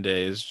then Ryan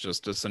Day is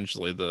just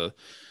essentially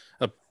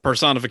a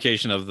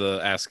personification of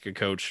the ask a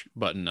coach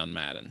button on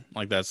Madden.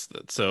 Like that's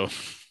so.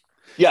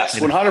 Yes,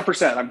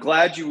 100%. I'm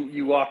glad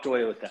you walked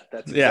away with that.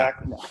 That's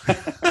exactly.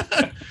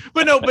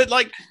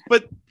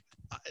 but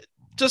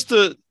just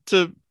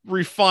to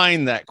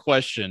refine that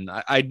question,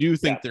 I do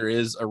think there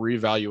is a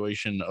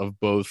reevaluation of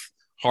both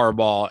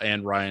Harbaugh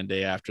and Ryan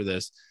Day after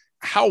this.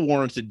 How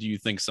warranted do you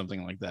think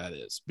something like that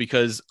is?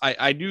 Because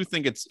I do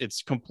think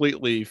it's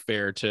completely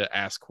fair to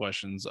ask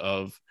questions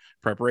of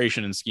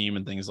preparation and scheme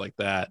and things like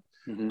that.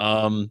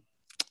 Mm-hmm.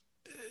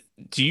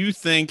 Do you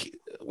think,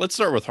 let's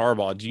start with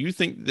Harbaugh. Do you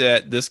think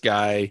that this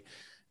guy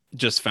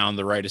just found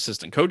the right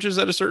assistant coaches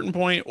at a certain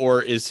point,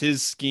 or is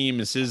his scheme,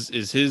 is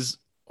his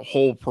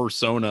whole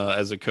persona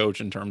as a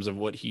coach in terms of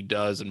what he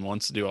does and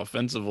wants to do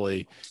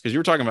offensively? Because you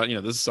were talking about,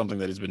 this is something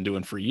that he's been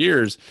doing for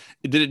years.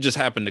 Did it just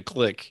happen to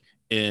click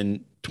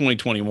in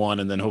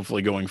 2021? And then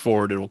hopefully going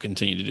forward, it will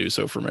continue to do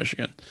so for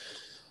Michigan.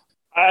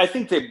 I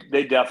think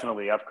they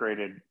definitely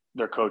upgraded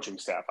their coaching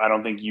staff. I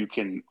don't think you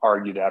can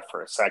argue that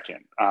for a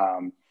second.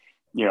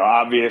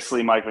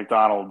 Obviously Mike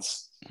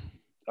Macdonald's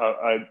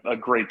a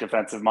great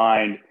defensive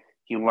mind.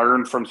 He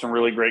learned from some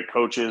really great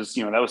coaches.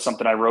 That was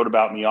something I wrote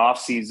about in the off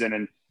season,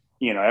 and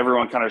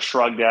everyone kind of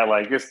shrugged at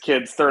like, this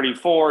kid's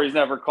 34, he's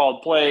never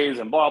called plays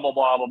and blah, blah,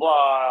 blah, blah,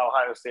 blah.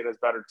 Ohio State has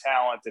better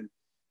talent. And,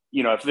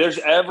 if there's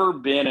ever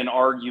been an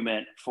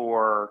argument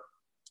for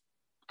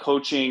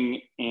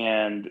coaching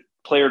and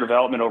player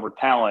development over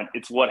talent,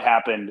 it's what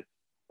happened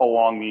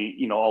along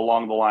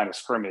the line of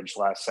scrimmage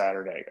last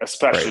Saturday,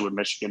 especially when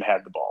Michigan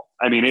had the ball.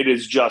 I mean, it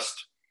is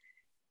just,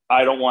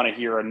 I don't want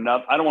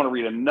to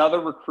read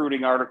another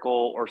recruiting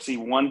article or see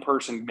one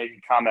person make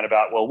a comment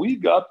about, well, we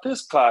got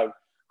this guy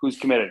who's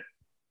committed.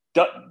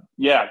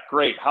 Yeah,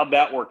 great. How'd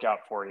that work out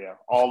for you?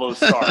 All those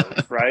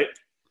stars, right?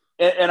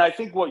 And I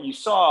think what you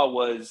saw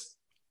was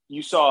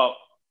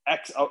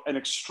an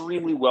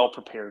extremely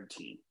well-prepared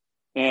team.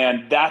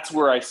 And that's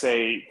where I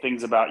say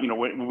things about,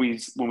 when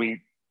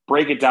we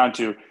break it down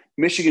to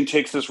Michigan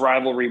takes this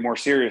rivalry more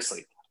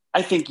seriously.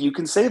 I think you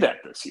can say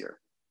that this year.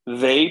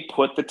 They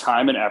put the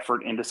time and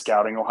effort into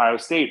scouting Ohio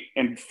State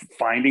and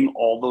finding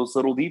all those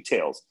little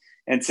details.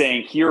 and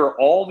saying, here are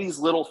all these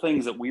little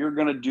things that we are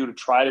going to do to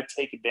try to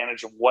take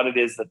advantage of what it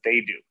is that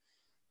they do.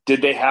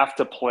 Did they have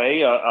to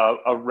play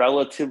a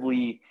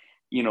relatively,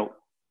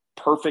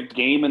 perfect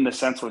game in the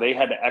sense where they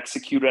had to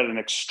execute at an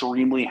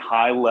extremely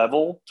high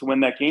level to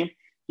win that game?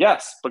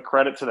 Yes, but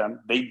credit to them.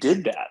 They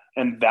did that.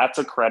 And that's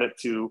a credit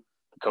to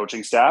the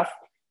coaching staff.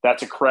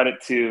 That's a credit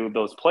to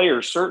those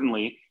players,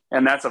 certainly.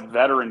 And that's a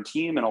veteran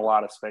team in a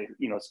lot of space,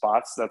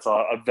 spots. That's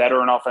a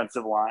veteran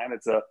offensive line.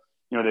 It's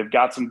they've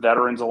got some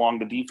veterans along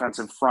the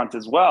defensive front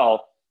as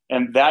well.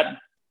 And that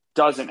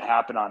doesn't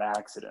happen on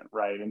accident,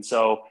 right? And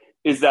so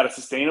is that a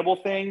sustainable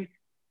thing?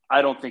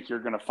 I don't think you're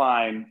going to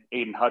find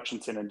Aiden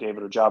Hutchinson and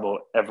David Ojabo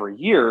every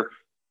year,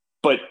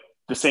 but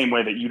the same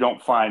way that you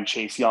don't find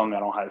Chase Young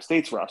on Ohio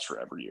State's roster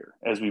every year,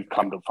 as we've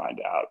come to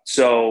find out.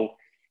 So,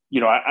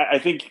 I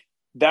think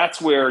that's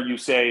where you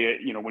say,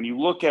 when you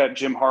look at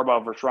Jim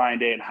Harbaugh versus Ryan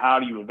Day and how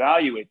do you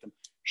evaluate them,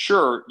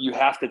 sure, you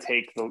have to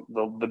take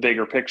the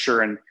bigger picture.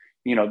 And,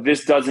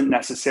 this doesn't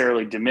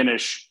necessarily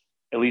diminish,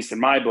 at least in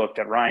my book,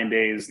 that Ryan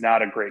Day is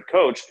not a great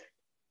coach.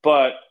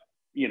 But,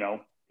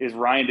 is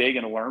Ryan Day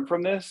going to learn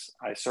from this?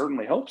 I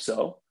certainly hope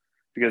so,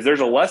 because there's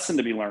a lesson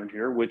to be learned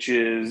here, which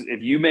is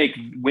if you make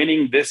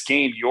winning this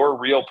game your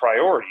real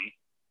priority,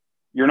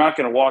 you're not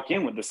going to walk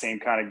in with the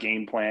same kind of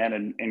game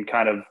plan and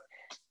kind of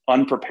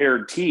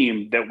unprepared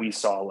team that we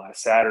saw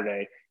last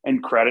Saturday.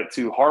 And credit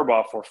to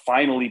Harbaugh for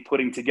finally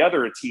putting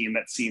together a team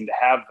that seemed to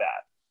have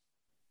that.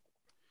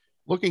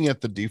 Looking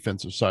at the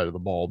defensive side of the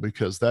ball,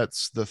 because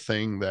that's the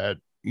thing that,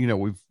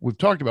 we've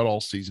talked about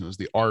all season, is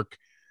the arc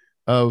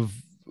of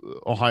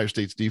Ohio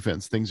State's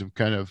defense. Things have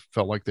kind of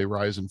felt like they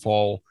rise and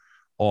fall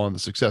on the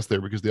success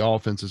there because the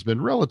offense has been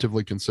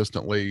relatively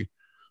consistently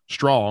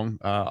strong.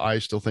 I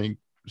still think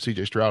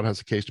CJ Stroud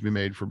has a case to be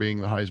made for being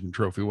the Heisman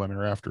Trophy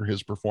winner after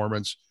his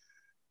performance,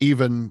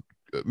 even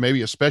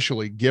maybe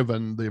especially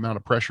given the amount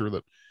of pressure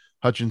that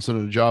Hutchinson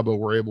and Ojabo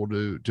were able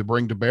to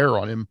bring to bear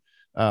on him.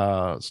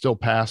 Still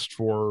passed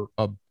for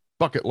a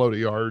bucket load of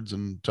yards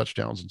and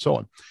touchdowns and so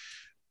on.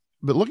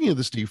 But looking at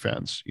this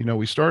defense,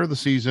 we started the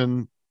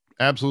season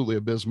absolutely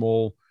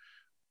abysmal.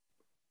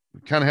 We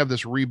kind of have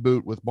this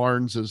reboot with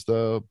Barnes as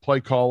the play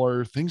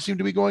caller. Things seem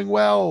to be going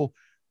well,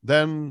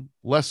 then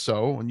less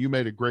so. And you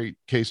made a great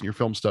case in your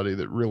film study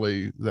that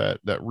really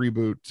that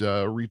reboot,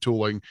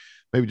 retooling,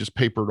 maybe just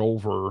papered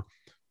over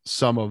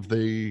some of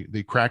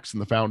the cracks in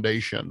the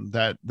foundation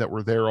that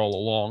were there all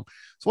along.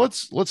 So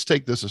let's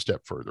take this a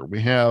step further.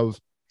 We have,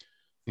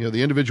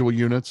 the individual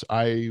units.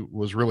 I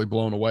was really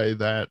blown away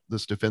that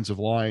this defensive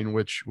line,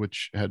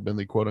 which had been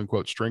the quote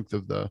unquote strength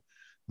of the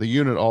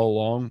unit all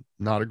along,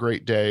 not a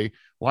great day.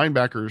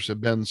 Linebackers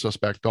have been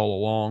suspect all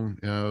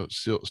along.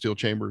 Steel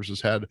Chambers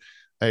has had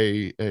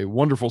a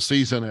wonderful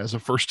season as a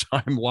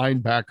first-time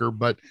linebacker,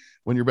 but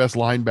when your best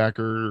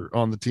linebacker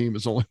on the team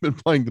has only been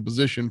playing the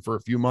position for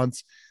a few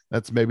months,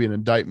 that's maybe an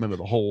indictment of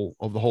the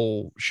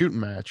whole shooting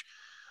match.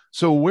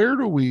 So where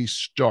do we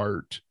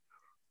start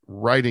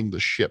righting the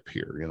ship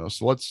here?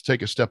 So let's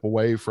take a step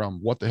away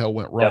from what the hell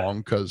went wrong,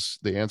 because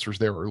the answers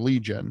there are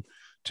legion,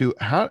 to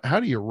how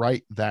do you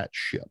right that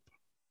ship?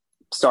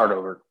 Start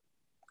over.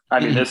 I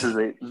mean, this is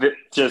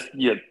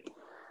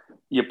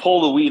you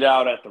pull the weed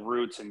out at the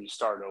roots and you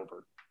start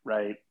over,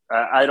 right?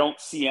 I don't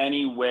see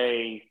any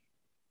way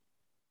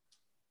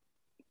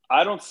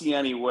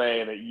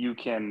that you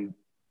can,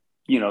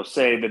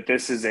 say that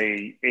this is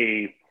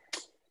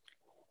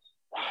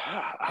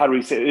how do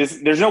we say this?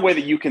 There's no way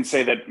that you can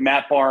say that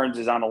Matt Barnes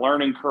is on a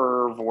learning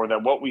curve, or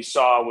that what we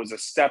saw was a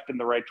step in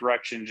the right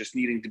direction, just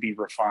needing to be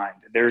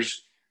refined.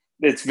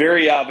 It's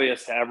very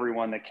obvious to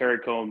everyone that Kerry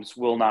Combs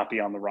will not be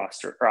on the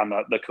roster or on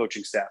the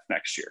coaching staff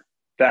next year.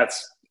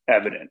 That's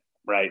evident,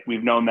 right?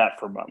 We've known that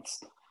for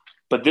months.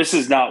 But this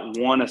is not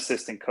one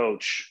assistant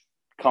coach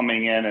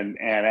coming in and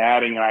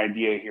adding an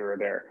idea here or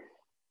there.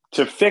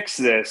 To fix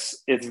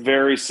this, it's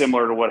very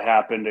similar to what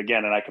happened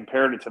again, and I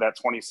compared it to that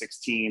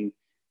 2016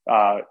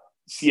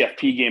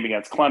 CFP game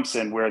against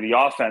Clemson, where the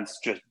offense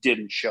just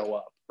didn't show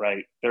up,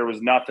 right? There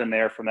was nothing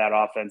there from that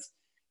offense.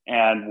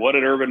 And what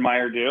did Urban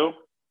Meyer do?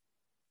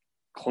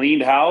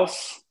 Cleaned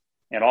house,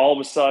 and all of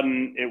a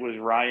sudden it was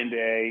Ryan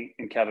Day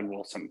and Kevin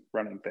Wilson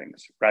running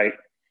things, right?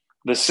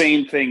 The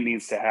same thing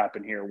needs to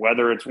happen here.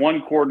 Whether it's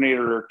one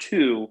coordinator or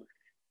two,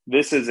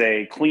 this is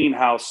a clean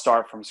house,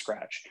 start from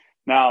scratch.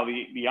 Now,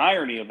 the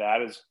irony of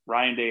that is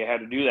Ryan Day had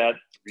to do that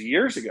 3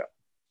 years ago,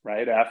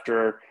 right?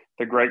 After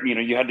the great,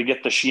 you had to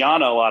get the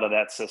Shiano out of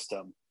that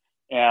system.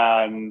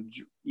 And,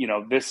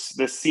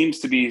 this seems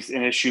to be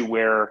an issue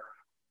where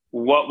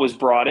what was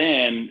brought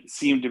in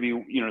seemed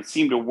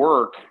to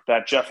work.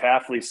 That Jeff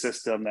Hafley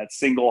system, that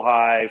single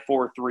high,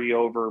 4-3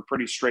 over,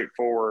 pretty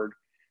straightforward,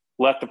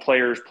 let the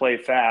players play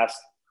fast,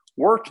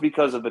 worked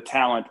because of the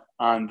talent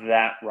on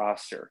that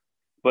roster.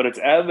 But it's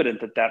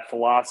evident that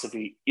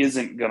philosophy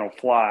isn't going to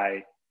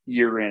fly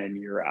year in and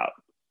year out.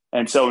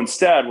 And so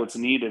instead, what's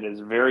needed is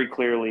very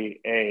clearly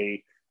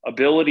a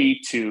ability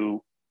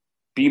to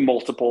be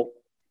multiple.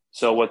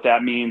 So what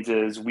that means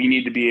is we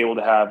need to be able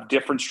to have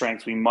different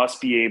strengths. We must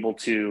be able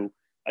to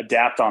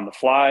adapt on the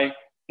fly.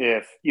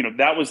 if,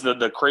 that was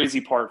the crazy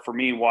part for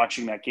me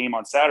watching that game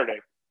on Saturday.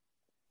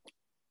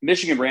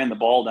 Michigan ran the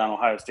ball down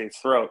Ohio State's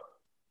throat,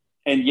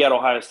 and yet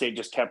Ohio State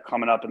just kept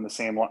coming up in the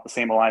same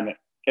alignment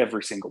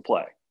every single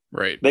play.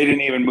 Right. They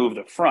didn't even move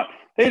the front.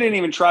 They didn't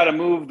even try to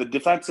move the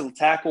defensive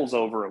tackles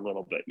over a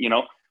little bit.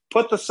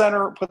 Put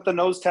the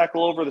nose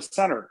tackle over the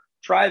center.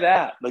 Try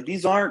that. Like,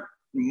 these aren't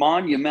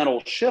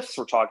monumental shifts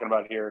we're talking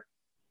about here.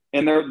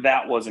 And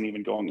that wasn't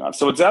even going on.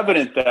 So it's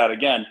evident that,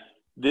 again,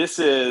 this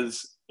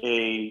is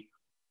a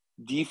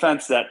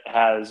defense that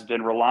has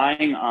been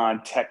relying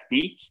on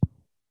technique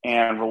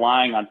and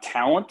relying on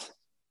talent.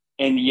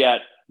 And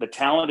yet the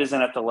talent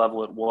isn't at the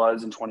level it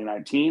was in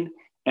 2019.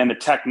 And the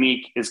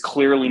technique is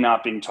clearly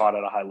not being taught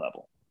at a high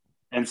level.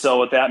 And so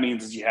what that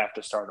means is you have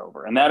to start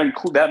over. And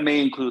that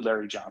may include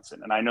Larry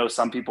Johnson. And I know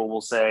some people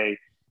will say,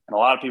 and a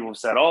lot of people have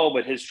said, oh,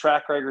 but his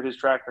track record.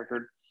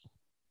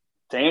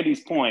 To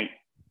Andy's point,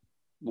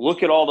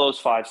 look at all those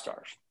 5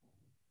 stars.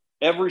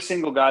 Every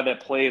single guy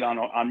that played on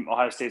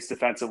Ohio State's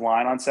defensive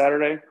line on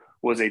Saturday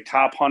was a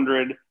top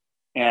 100,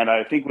 and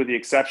I think with the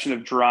exception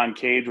of Jerron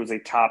Cage, was a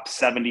top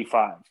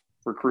 75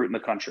 recruit in the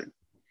country.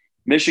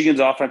 Michigan's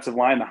offensive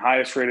line, the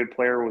highest rated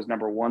player, was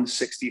number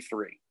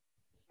 163.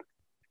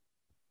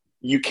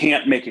 You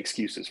can't make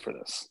excuses for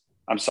this.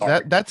 I'm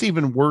sorry. That's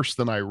even worse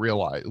than I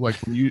realized. Like,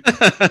 when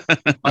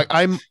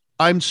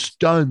I'm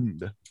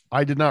stunned.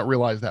 I did not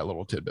realize that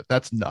little tidbit.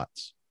 That's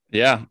nuts.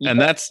 Yeah. And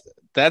that's,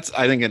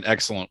 I think, an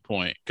excellent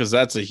point, because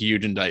that's a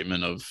huge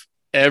indictment of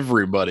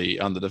everybody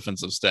on the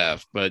defensive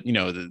staff. But,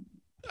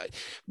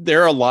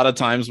 there are a lot of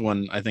times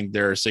when I think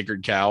there are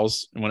sacred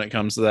cows when it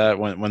comes to that,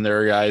 when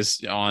there are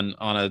guys on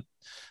a,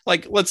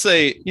 like, let's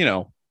say,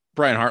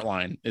 Brian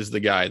Hartline is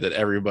the guy that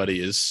everybody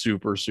is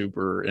super,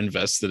 super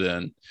invested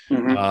in.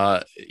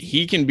 Mm-hmm.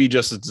 He can be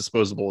just as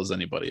disposable as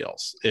anybody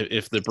else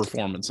if the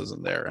performance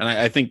isn't there. And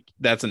I think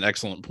that's an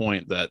excellent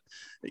point, that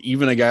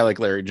even a guy like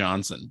Larry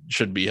Johnson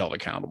should be held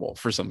accountable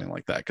for something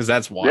like that, because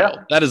that's wild.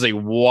 Yeah. That is a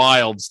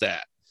wild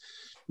stat.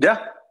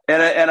 Yeah.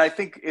 And I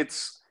think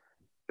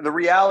the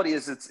reality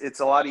is it's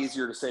a lot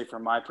easier to say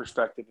from my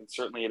perspective, and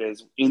certainly it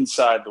is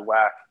inside the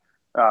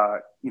WAC,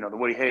 the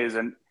Woody Hayes.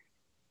 And,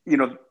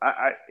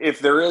 if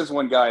there is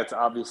one guy, it's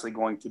obviously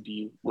going to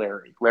be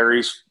Larry.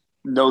 Larry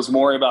knows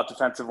more about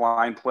defensive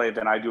line play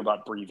than I do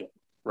about breathing,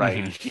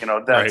 right?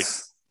 Mm-hmm.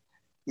 That's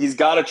right. He's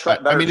got to try.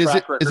 I mean, is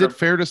it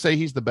fair to say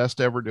he's the best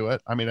to ever do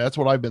it? I mean, that's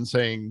what I've been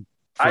saying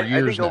for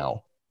years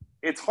now.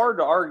 It's hard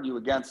to argue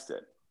against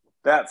it.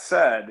 That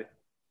said,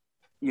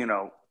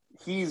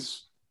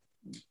 he's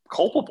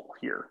culpable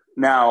here.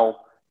 Now,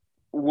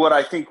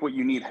 what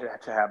you need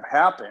to have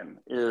happen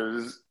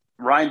is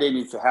Ryan Day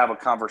needs to have a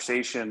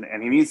conversation,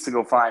 and he needs to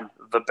go find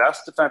the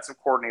best defensive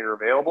coordinator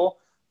available.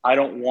 I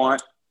don't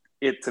want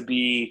it to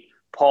be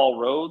Paul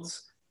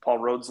Rhodes. Paul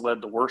Rhodes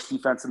led the worst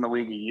defense in the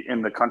league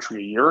in the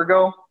country a year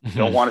ago. Mm-hmm.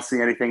 Don't want to see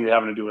anything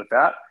having to do with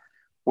that.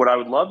 What I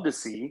would love to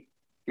see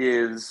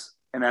is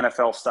an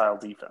NFL-style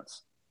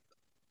defense.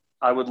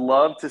 I would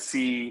love to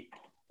see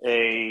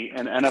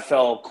an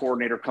NFL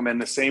coordinator come in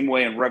the same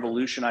way and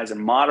revolutionize and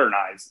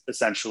modernize,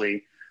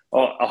 essentially,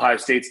 Ohio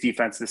State's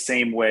defense the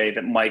same way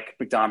that Mike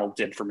McDonald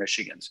did for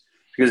Michigan's.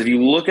 Because if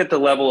you look at the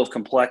level of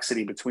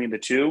complexity between the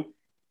two,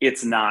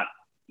 it's not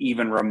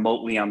even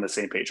remotely on the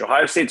same page.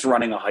 Ohio State's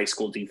running a high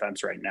school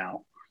defense right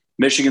now.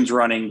 Michigan's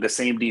running the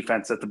same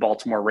defense that the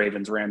Baltimore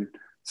Ravens ran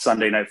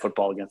Sunday Night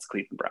Football against the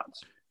Cleveland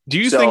Browns. Do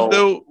you think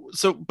though?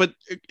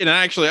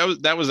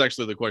 That was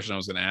actually the question I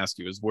was going to ask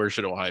you, is where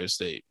should Ohio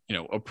State,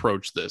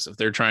 approach this if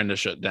they're trying to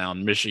shut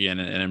down Michigan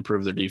and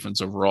improve their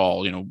defense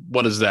overall?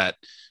 What is that?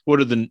 What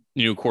are the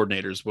new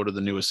coordinators? What do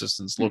the new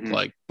assistants look mm-hmm.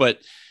 like? But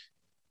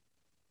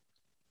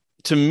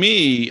to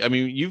me, I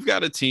mean, you've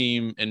got a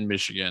team in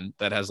Michigan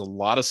that has a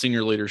lot of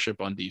senior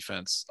leadership on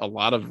defense, a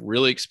lot of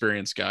really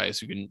experienced guys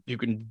who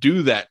can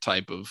do that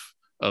type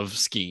of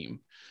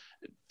scheme.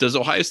 Does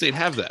Ohio State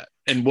have that?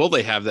 And will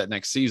they have that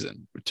next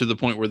season to the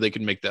point where they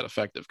can make that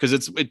effective? Because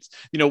it's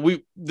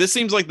this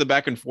seems like the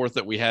back and forth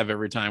that we have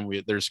every time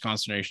there's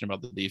consternation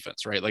about the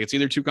defense, right? Like, it's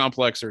either too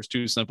complex or it's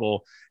too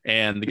simple,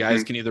 and the guys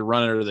mm-hmm. can either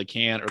run it or they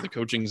can't, or the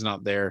coaching's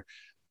not there.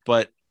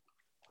 But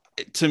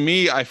to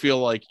me, I feel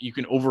like you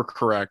can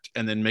overcorrect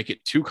and then make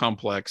it too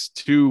complex,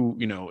 too,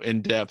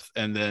 in depth,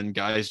 and then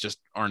guys just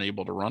aren't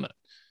able to run it.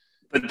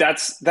 But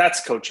that's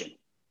coaching.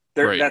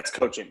 Right. That's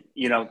coaching,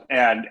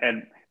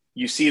 and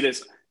you see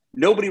this.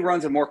 Nobody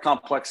runs a more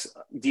complex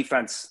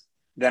defense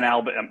than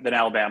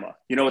Alabama.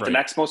 You know what right. the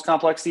next most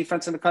complex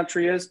defense in the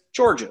country is?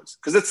 Georgia's,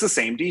 because it's the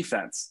same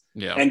defense.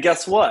 Yeah. And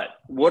guess what?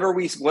 What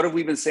have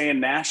we been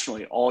saying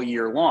nationally all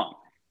year long?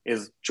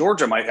 Is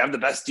Georgia might have the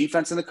best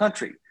defense in the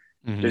country.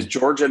 Mm-hmm. Does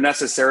Georgia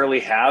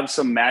necessarily have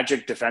some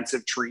magic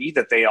defensive tree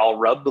that they all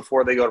rub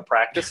before they go to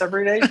practice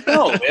every day?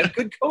 No, they have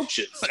good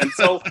coaches. And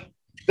so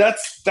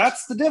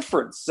that's the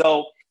difference.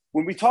 So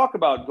when we talk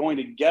about going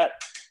to get,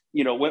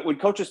 when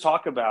coaches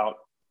talk about,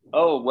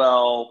 oh,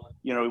 well,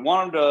 we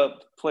want them to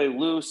play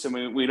loose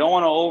and we don't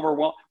want to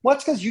overwhelm. Well,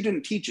 that's because you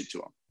didn't teach it to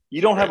them.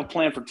 You don't have a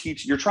plan for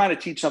teaching. You're trying to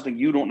teach something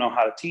you don't know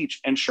how to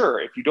teach. And sure,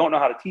 if you don't know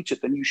how to teach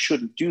it, then you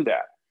shouldn't do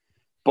that.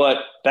 But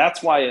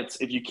that's why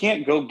if you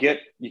can't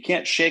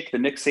shake the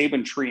Nick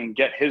Saban tree and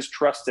get his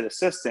trusted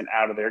assistant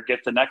out of there, get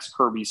the next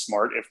Kirby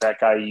Smart, if that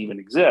guy even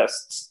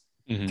exists,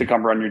 to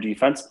come run your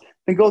defense,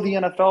 then go the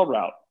NFL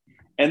route.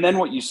 And then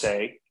what you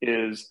say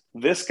is,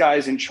 this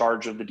guy's in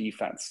charge of the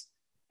defense.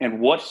 And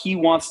what he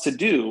wants to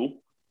do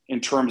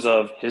in terms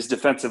of his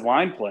defensive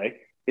line play,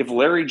 if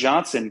Larry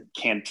Johnson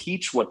can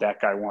teach what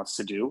that guy wants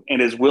to do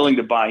and is willing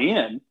to buy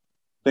in,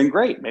 then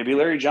great. Maybe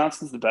Larry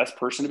Johnson's the best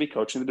person to be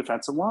coaching the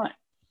defensive line.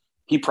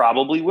 He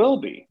probably will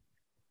be.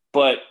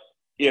 But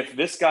if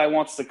this guy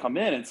wants to come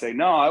in and say,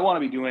 no, I want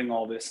to be doing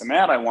all this and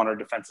that, I want our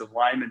defensive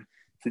linemen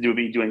to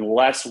be doing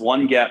less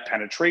one-gap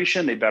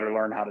penetration. They better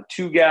learn how to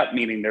two-gap,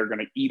 meaning they're going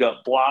to eat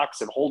up blocks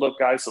and hold up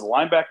guys so the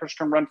linebackers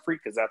can run free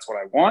because that's what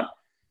I want.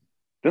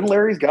 Then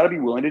Larry's got to be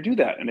willing to do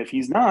that. And if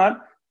he's not,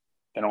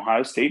 then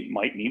Ohio State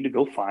might need to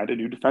go find a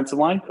new defensive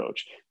line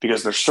coach,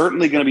 because they're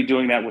certainly going to be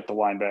doing that with the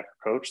linebacker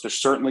coach. They're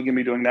certainly going to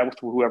be doing that with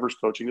whoever's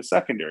coaching the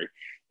secondary.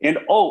 And,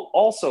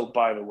 also,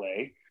 by the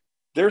way,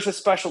 there's a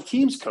special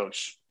teams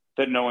coach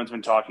that no one's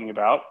been talking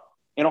about.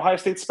 And Ohio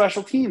State's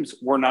special teams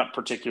were not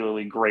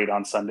particularly great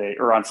on Sunday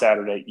or on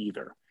Saturday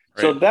either.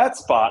 Right. So that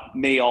spot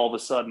may all of a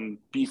sudden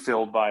be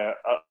filled by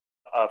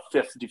a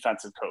fifth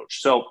defensive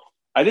coach. So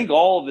I think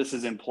all of this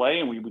is in play.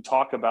 And we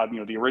talk about,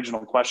 the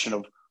original question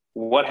of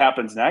what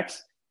happens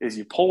next is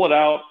you pull it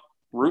out,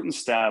 root and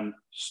stem,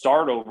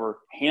 start over,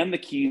 hand the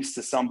keys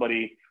to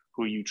somebody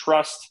who you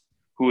trust,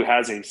 who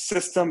has a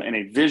system and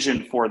a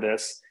vision for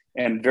this.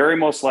 And very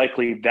most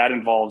likely that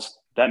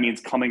means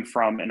coming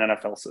from an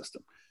NFL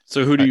system.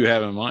 So who do you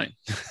have in mind?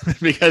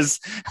 because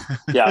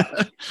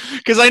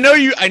I know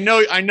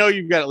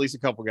you've got at least a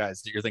couple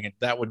guys that you're thinking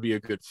that would be a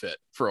good fit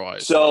for Ohio.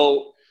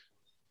 So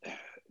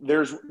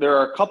there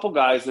are a couple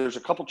guys, there's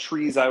a couple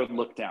trees I would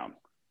look down.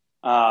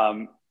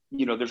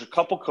 There's a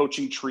couple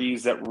coaching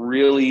trees that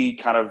really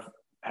kind of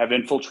have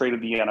infiltrated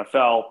the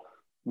NFL.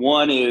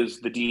 One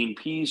is the Dean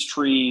Pease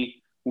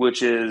tree,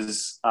 which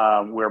is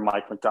where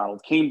Mike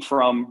McDonald came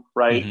from,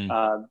 right?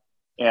 Mm-hmm.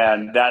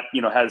 And that,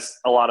 has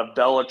a lot of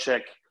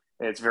Belichick.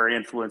 It's very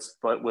influenced,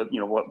 but with,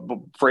 what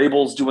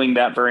Vrabel's doing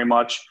that very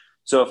much.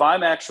 So if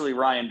I'm actually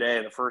Ryan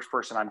Day, the first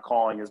person I'm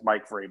calling is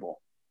Mike Vrabel,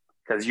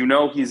 because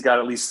he's got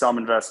at least some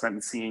investment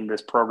in seeing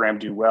this program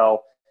do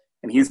well.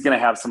 And he's going to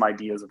have some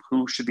ideas of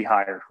who should be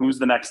hired, who's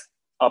the next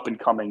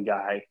up-and-coming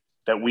guy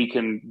that we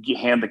can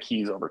hand the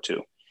keys over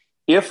to.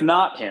 If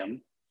not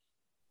him,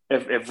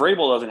 if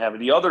Vrabel doesn't have it,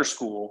 the other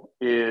school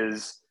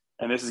is,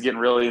 and this is getting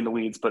really in the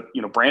weeds, but,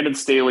 Brandon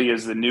Staley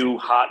is the new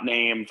hot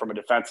name from a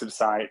defensive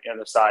side in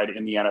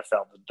the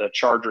NFL, the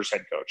Chargers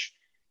head coach.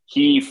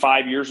 He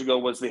 5 years ago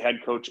was the head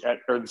coach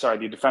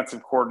the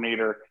defensive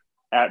coordinator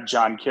at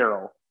John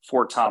Carroll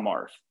for Tom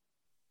Arth.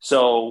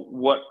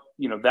 So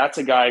that's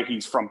a guy,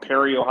 he's from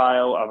Perry,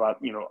 Ohio,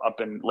 about,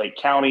 up in Lake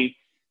County.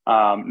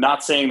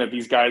 Not saying that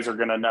these guys are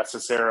going to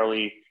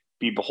necessarily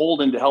be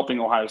beholden to helping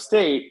Ohio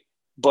State,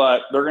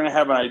 but they're going to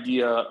have an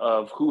idea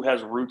of who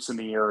has roots in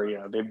the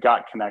area. They've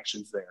got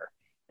connections there.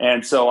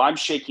 And so I'm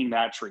shaking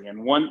that tree.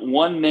 And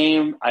one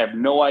name, I have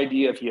no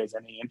idea if he has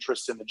any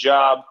interest in the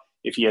job,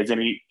 if he has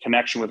any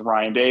connection with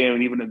Ryan Day,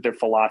 and even if their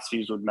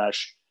philosophies would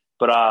mesh.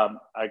 But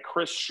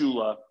Chris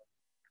Shula,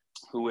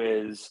 who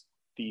is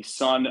the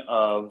son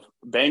of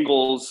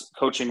Bengals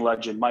coaching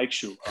legend Mike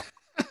Shula.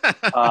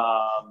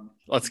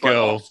 Let's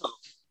go.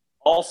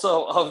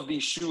 Also of the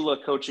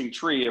Shula coaching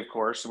tree, of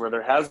course, where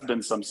there has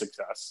been some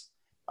success,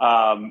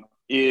 David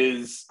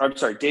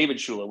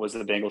Shula was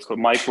the Bengals coach.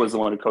 Mike was the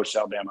one who coached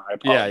Alabama.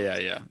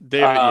 Yeah.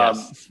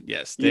 David,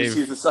 yes. Dave.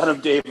 He's the son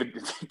of Dave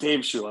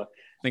Shula.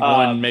 I think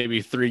won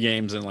maybe 3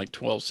 games in like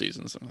 12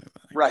 seasons, something like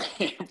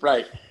that.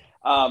 Right.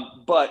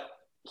 But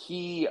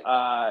he,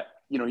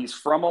 he's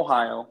from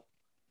Ohio,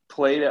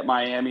 played at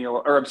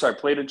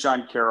played at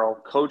John Carroll,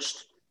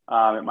 coached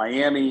at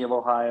Miami of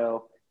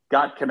Ohio,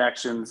 got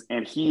connections,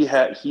 and he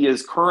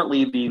is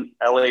currently the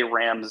LA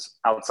Rams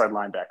outside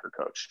linebacker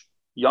coach.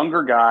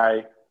 Younger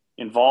guy,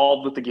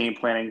 involved with the game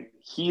planning.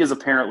 He is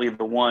apparently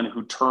the one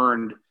who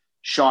turned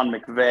Sean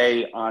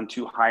McVay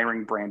onto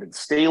hiring Brandon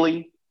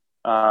Staley.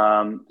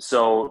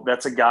 So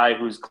that's a guy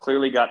who's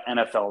clearly got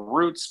NFL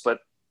roots, but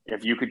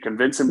if you could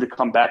convince him to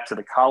come back to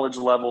the college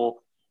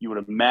level, you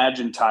would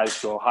imagine ties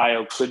to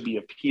Ohio could be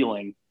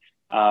appealing.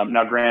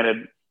 Now,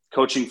 granted,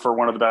 coaching for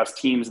one of the best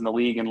teams in the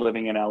league and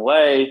living in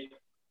LA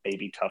may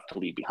be tough to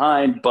leave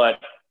behind, but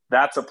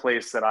that's a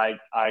place that I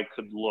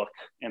could look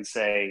and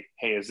say,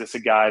 hey, is this a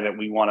guy that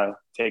we want to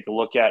take a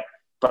look at?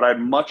 But I'd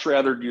much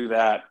rather do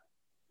that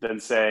than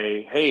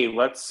say, hey,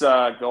 let's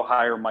go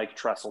hire Mike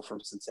Tressel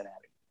from Cincinnati.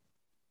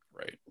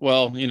 Right.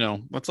 Well,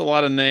 that's a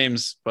lot of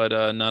names, but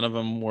none of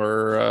them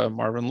were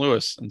Marvin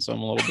Lewis. And so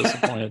I'm a little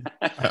disappointed.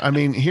 I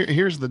mean,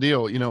 here's the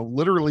deal.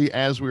 Literally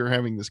as we were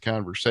having this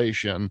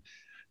conversation,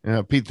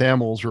 Pete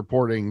Thamel's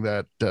reporting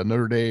that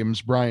Notre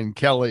Dame's Brian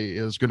Kelly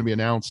is going to be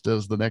announced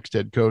as the next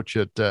head coach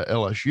at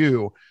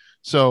LSU.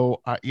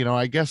 So,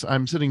 I guess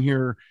I'm sitting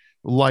here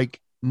like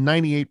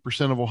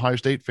 98% of Ohio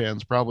State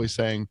fans probably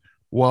saying,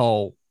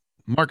 well,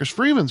 Marcus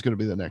Freeman's going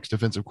to be the next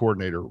defensive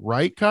coordinator,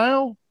 right,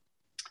 Kyle?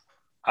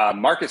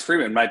 Marcus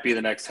Freeman might be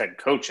the next head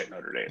coach at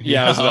Notre Dame.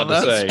 Yeah, I was about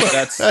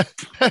to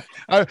say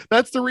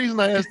that's the reason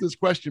I asked this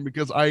question,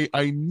 because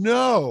I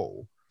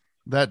know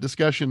that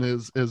discussion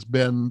has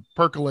been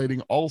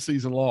percolating all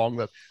season long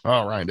that,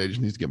 oh, Ryan Day just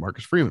needs to get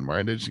Marcus Freeman.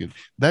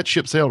 That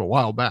ship sailed a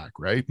while back,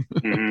 right?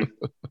 Mm-hmm.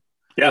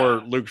 Yeah.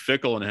 Or Luke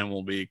Fickell and him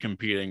will be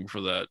competing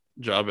for that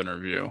job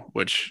interview,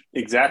 which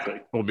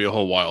exactly will be a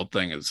whole wild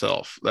thing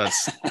itself.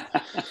 That's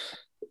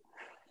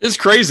it's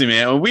crazy,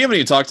 man. We haven't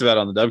even talked about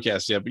it on the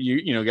Dubcast yet, but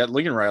you got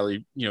Lincoln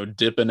Riley,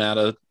 dipping out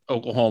of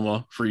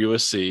Oklahoma for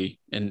USC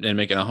and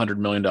making $100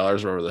 million or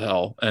whatever the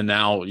hell. And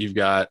now you've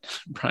got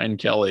Brian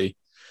Kelly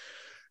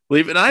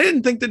leave. And I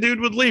didn't think the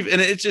dude would leave.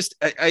 And it's just,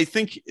 I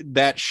think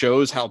that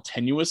shows how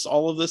tenuous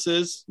all of this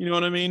is. You know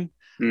what I mean?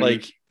 Mm-hmm.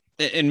 Like,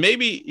 and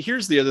maybe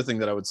here's the other thing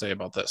that I would say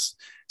about this.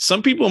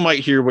 Some people might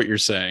hear what you're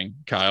saying,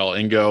 Kyle,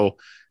 and go,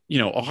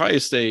 Ohio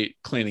State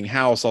cleaning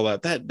house, all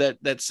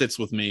that sits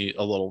with me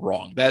a little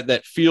wrong.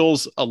 That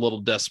feels a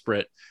little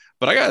desperate.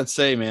 But I gotta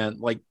say, man,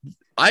 like,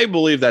 I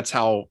believe that's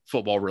how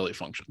football really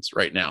functions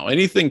right now.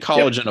 Anything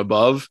college and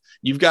above,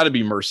 you've got to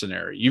be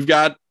mercenary.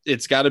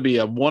 It's got to be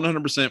a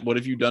 100% what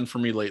have you done for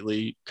me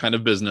lately kind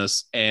of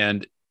business.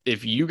 And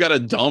if you got to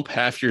dump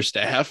half your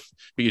staff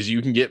because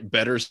you can get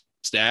better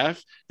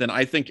staff, then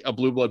I think a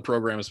blue blood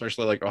program,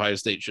 especially like Ohio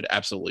State, should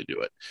absolutely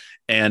do it.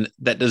 And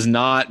that does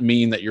not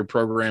mean that your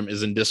program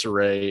is in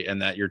disarray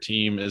and that your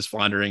team is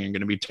floundering and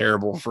going to be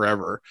terrible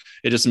forever.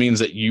 It just means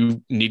that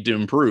you need to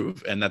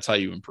improve, and that's how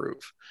you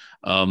improve.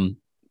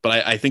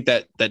 But I think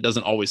that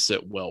doesn't always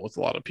sit well with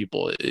a lot of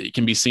people. It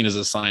can be seen as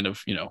a sign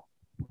of,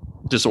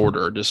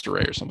 disorder or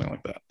disarray or something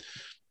like that.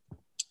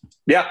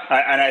 Yeah.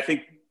 I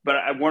think, but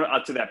I want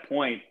up to that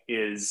point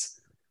is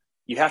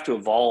you have to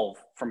evolve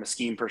from a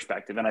scheme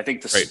perspective. And I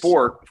think the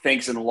sport,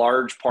 thanks in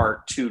large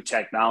part to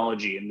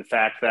technology and the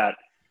fact that,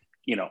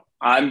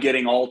 I'm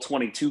getting all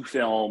 22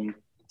 film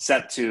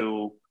set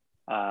to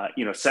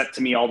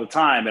me all the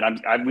time.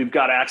 And we've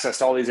got access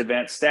to all these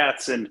advanced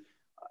stats, and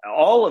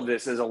all of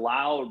this has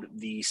allowed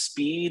the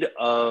speed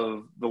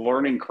of the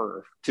learning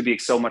curve to be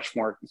so much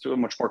more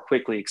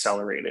quickly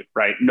accelerated,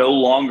 right? No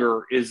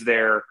longer is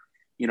there,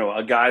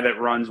 a guy that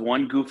runs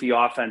one goofy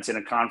offense in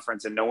a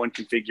conference and no one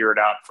can figure it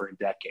out for a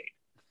decade,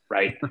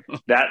 right?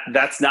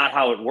 That's not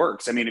how it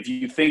works. I mean, if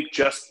you think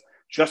just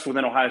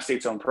within Ohio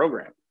State's own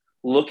program,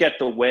 look at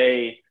the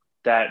way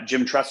that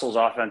Jim Tressel's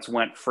offense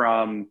went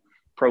from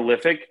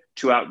prolific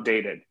to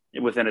outdated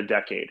within a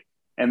decade.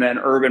 And then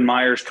Urban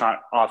Meyer's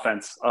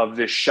offense of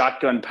this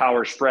shotgun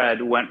power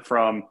spread went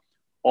from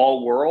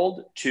all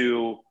world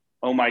to,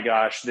 oh my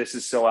gosh, this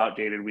is so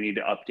outdated, we need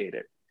to update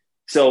it.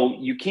 So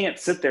you can't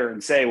sit there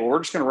and say, well,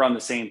 we're just going to run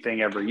the same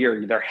thing every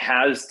year. There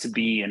has to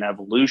be an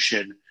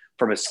evolution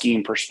from a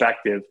scheme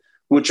perspective,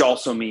 which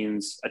also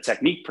means a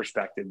technique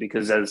perspective,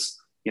 because as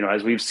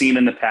we've seen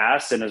in the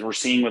past, and as we're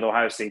seeing with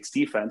Ohio State's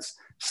defense,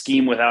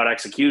 scheme without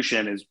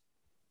execution is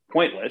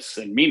pointless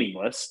and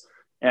meaningless.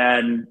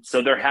 And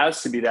so there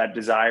has to be that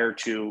desire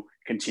to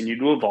continue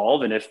to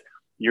evolve. And if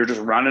you're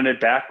just running it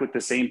back with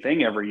the same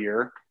thing every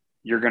year,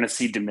 you're going to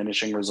see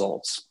diminishing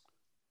results.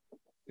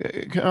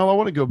 Kyle, I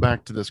want to go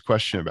back to this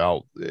question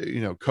about,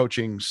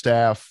 coaching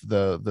staff,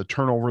 the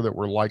turnover that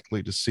we're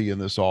likely to see in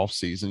this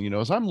offseason.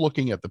 As I'm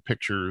looking at the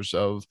pictures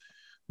of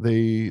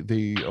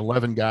the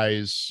 11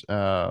 guys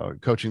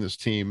coaching this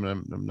team,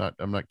 and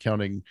I'm not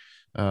counting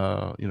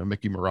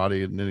Mickey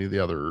Marotti and any of the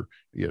other,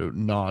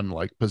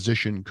 non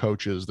position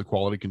coaches, the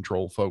quality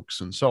control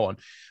folks and so on.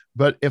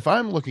 But if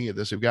I'm looking at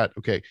this, we've got,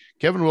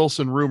 Kevin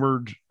Wilson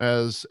rumored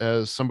as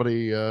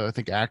somebody, I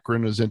think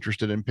Akron is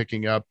interested in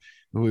picking up.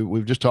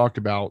 We've just talked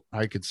about,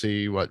 I could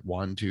see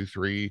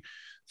three,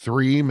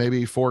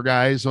 maybe four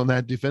guys on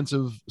that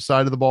defensive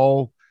side of the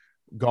ball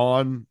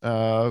gone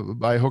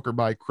by hook or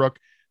by crook.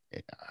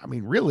 I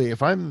mean, really,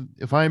 if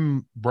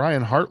I'm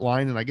Brian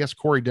Hartline, and I guess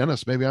Corey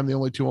Dennis, maybe I'm the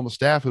only two on the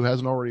staff who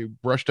hasn't already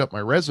brushed up my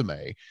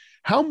resume.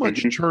 How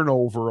much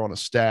turnover on a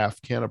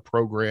staff can a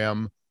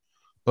program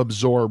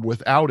absorb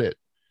without it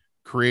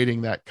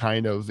creating that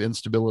kind of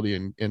instability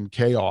and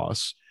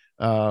chaos?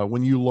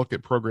 When you look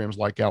at programs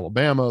like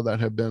Alabama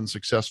that have been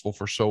successful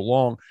for so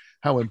long,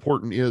 how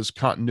important is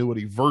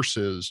continuity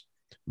versus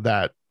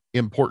that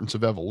importance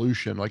of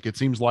evolution? Like, it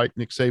seems like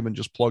Nick Saban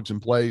just plugs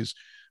and plays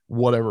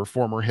whatever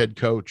former head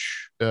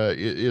coach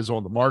is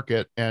on the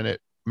market, and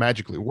it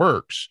magically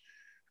works.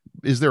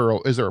 Is there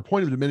a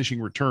point of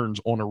diminishing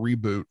returns on a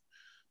reboot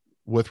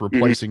with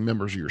replacing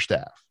members of your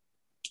staff?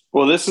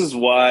 Well, this is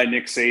why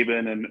Nick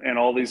Saban and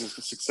all these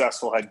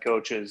successful head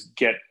coaches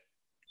get,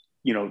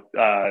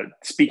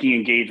 speaking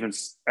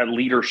engagements at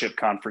leadership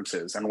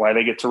conferences, and why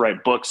they get to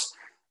write books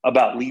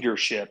about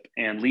leadership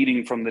and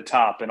leading from the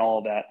top and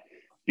all that,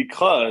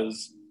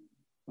 because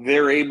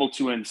they're able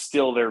to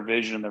instill their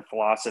vision and their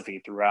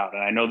philosophy throughout.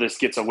 And I know this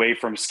gets away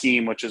from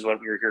scheme, which is what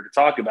we were here to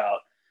talk about,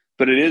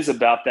 but it is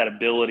about that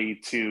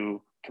ability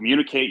to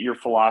communicate your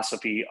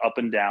philosophy up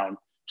and down,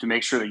 to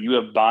make sure that you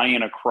have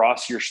buy-in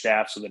across your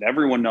staff so that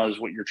everyone knows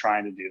what you're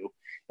trying to do.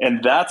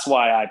 And that's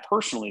why I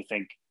personally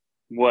think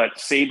what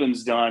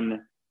Saban's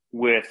done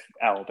with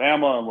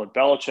Alabama and what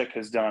Belichick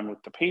has done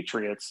with the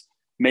Patriots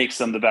makes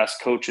them the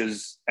best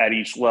coaches at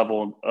each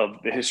level of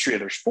the history of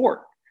their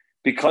sport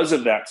because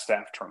of that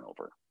staff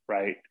turnover,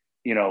 right?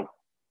 You know,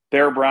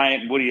 Bear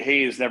Bryant, Woody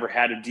Hayes never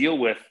had to deal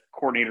with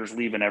coordinators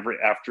leaving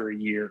after a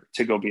year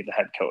to go be the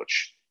head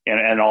coach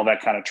and all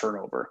that kind of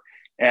turnover.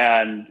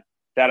 And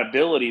that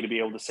ability to be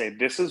able to say,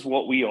 this is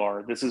what we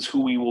are, this is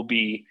who we will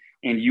be,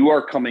 and you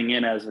are coming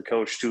in as a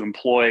coach to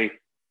employ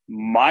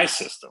my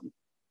system,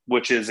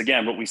 which is,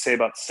 again, what we say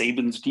about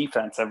Saban's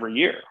defense every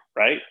year,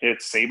 right?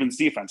 It's Saban's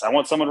defense. I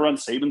want someone to run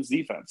Saban's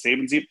defense.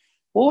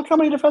 Well, look how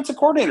many defensive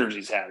coordinators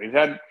he's had. He's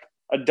had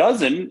a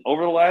dozen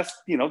over the last,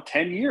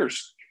 10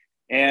 years.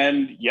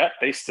 And yet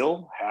they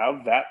still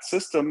have that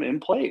system in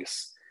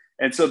place.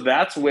 And so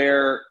that's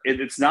where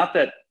it's not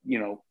that,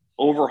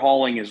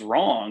 overhauling is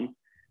wrong.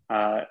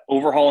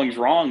 Overhauling is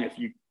wrong if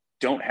you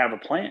don't have a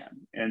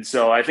plan. And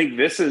so I think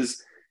this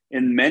is,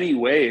 in many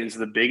ways,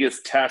 the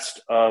biggest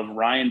test of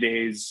Ryan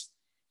Day's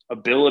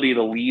ability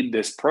to lead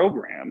this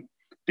program,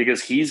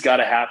 because he's got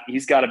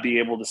to be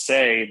able to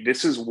say,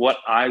 this is what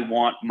I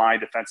want my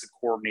defensive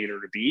coordinator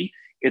to be.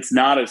 It's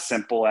not as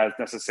simple as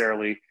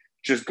necessarily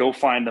just go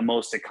find the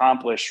most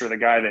accomplished or the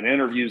guy that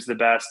interviews the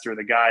best or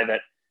the guy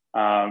that,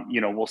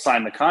 will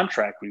sign the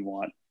contract we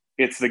want.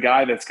 It's the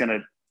guy that's going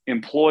to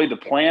employ the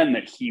plan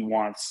that he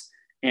wants.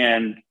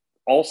 And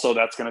also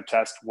that's going to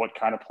test what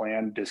kind of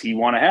plan does he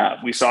want to have.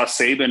 We saw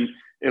Saban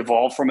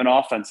evolve from an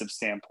offensive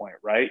standpoint,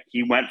 right?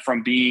 He went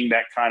from being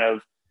that kind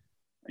of,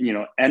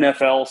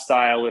 NFL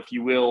style, if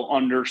you will,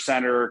 under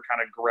center,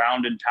 kind of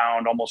ground and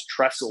pound, almost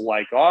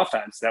trestle-like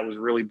offense that was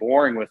really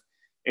boring with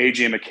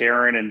A.J.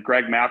 McCarron and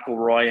Greg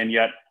McElroy, and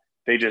yet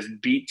they just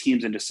beat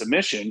teams into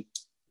submission,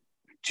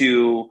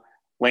 to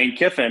Lane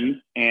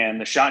Kiffin and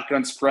the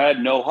shotgun spread,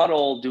 no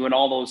huddle, doing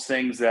all those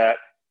things that,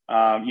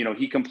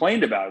 he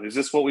complained about. Is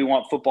this what we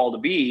want football to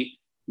be?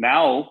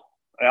 Now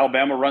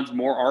Alabama runs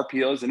more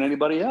RPOs than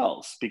anybody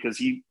else because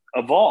he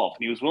evolved.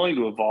 He was willing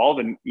to evolve,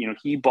 and,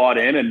 he bought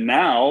in, and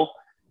now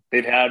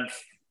they've had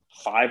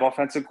 5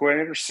 offensive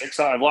coordinators, 6.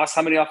 I've lost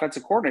how many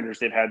offensive coordinators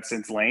they've had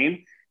since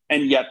Lane,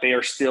 and yet they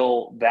are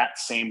still that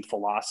same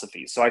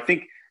philosophy. So I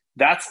think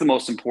that's the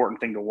most important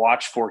thing to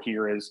watch for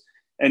here is,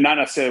 and not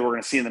necessarily we're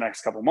going to see in the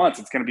next couple of months,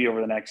 it's going to be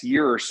over the next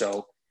year or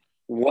so.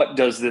 What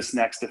does this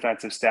next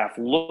defensive staff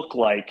look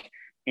like?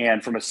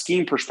 And from a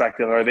scheme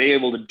perspective, are they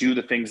able to do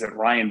the things that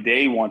Ryan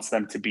Day wants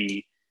them to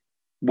be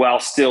while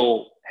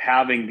still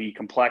having the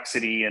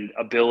complexity and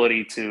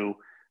ability to,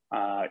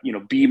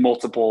 be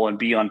multiple and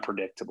be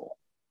unpredictable?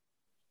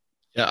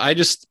 Yeah,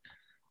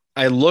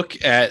 I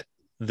look at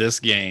this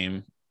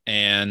game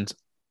and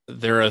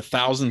there are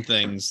 1,000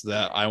 things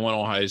that I want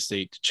Ohio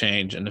State to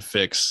change and to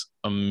fix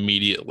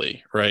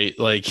immediately, right?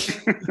 Like,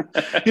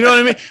 you know what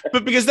I mean?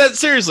 But because that,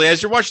 seriously,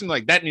 as you're watching,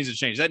 like, that needs to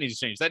change, that needs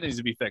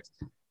to be fixed.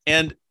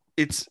 And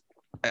it's,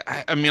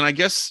 I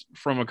guess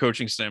from a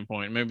coaching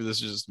standpoint, maybe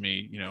this is just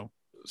me,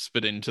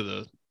 spit into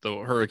the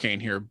hurricane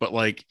here, but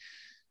like,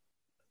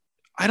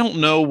 I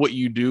don't know what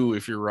you do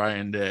if you're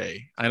Ryan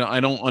Day. I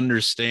don't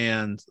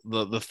understand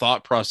the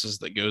thought process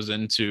that goes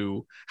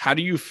into how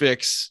do you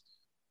fix,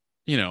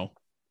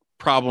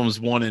 problems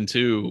 1 and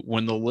 2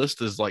 when the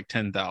list is like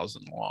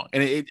 10,000 long.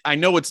 And I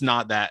know it's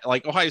not that.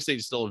 Like, Ohio State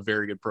is still a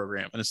very good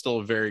program and it's still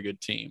a very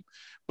good team,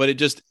 but it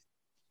just,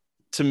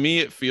 to me,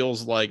 it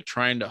feels like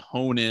trying to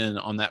hone in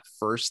on that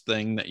first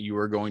thing that you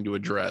are going to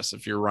address.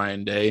 If you're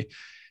Ryan Day,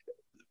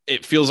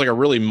 it feels like a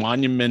really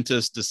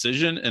monumentous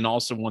decision and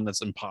also one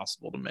that's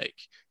impossible to make,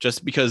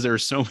 just because there are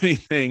so many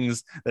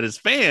things that as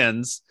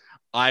fans,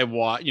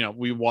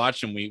 we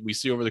watch and we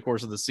see over the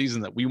course of the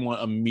season that we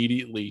want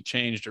immediately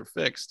changed or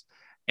fixed.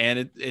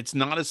 And it's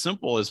not as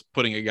simple as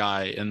putting a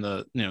guy in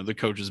the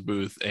coach's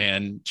booth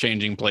and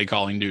changing play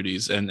calling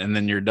duties and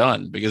then you're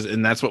done,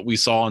 and that's what we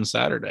saw on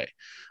Saturday.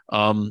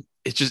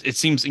 It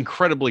seems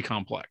incredibly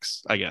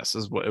complex, I guess,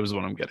 is what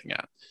I'm getting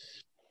at.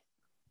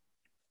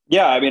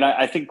 Yeah. I mean,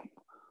 I think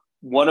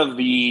one of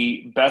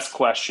the best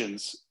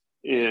questions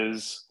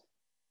is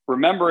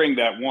remembering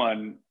that,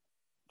 one,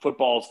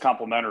 football is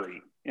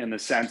complementary in the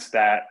sense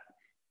that,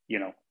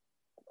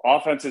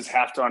 offenses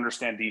have to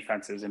understand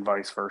defenses and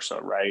vice versa,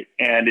 right?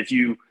 And if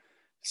you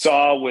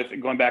saw, with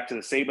going back to the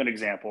Saban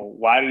example,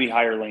 why did he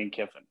hire Lane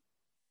Kiffin?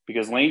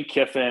 Because Lane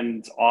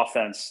Kiffin's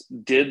offense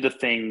did the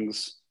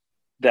things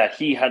that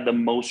he had the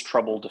most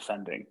trouble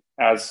defending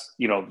as,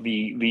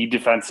 the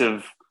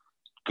defensive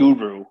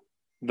guru.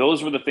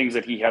 Those were the things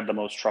that he had the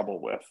most trouble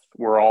with,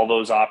 were all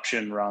those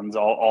option runs,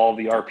 all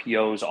the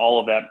RPOs, all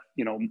of that,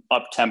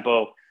 up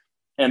tempo.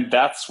 And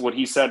that's what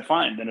he said,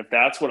 fine. And if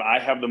that's what I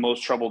have the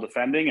most trouble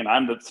defending, and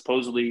I'm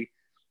supposedly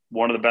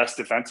one of the best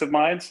defensive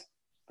minds,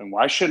 then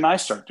why shouldn't I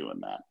start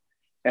doing that?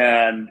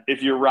 And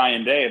if you're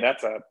Ryan Day,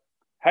 that's a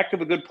heck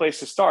of a good place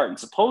to start. And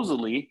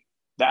supposedly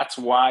that's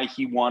why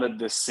he wanted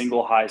this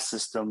single high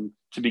system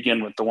to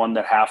begin with, the one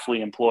that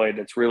Hafley employed.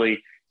 That's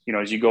really,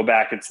 as you go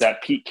back, it's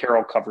that Pete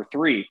Carroll cover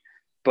 3.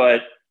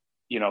 But,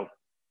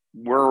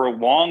 we're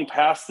long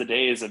past the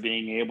days of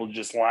being able to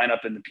just line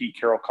up in the Pete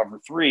Carroll cover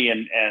 3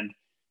 and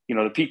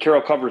the Pete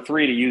Carroll cover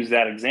 3, to use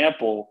that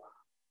example,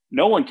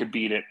 no one could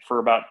beat it for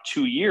about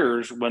 2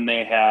 years when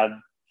they had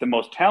the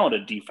most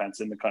talented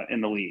defense in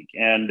the league.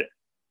 And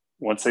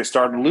once they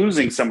started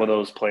losing some of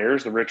those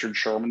players, the Richard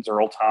Shermans,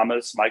 Earl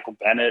Thomas, Michael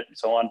Bennett, and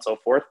so on and so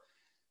forth,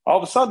 all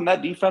of a sudden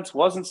that defense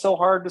wasn't so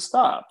hard to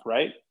stop,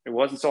 right? It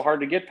wasn't so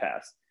hard to get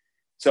past.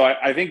 So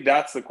I think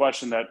that's the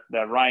question that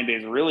Ryan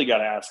Day's really got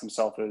to ask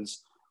himself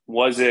is,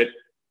 was it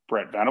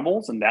Brett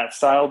Venables and that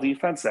style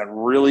defense, that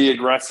really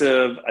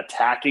aggressive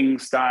attacking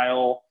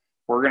style?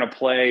 We're going to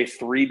play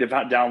 3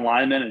 down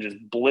linemen and just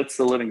blitz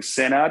the living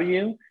sin out of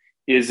you.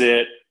 Is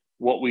it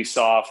what we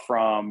saw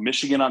from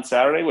Michigan on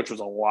Saturday, which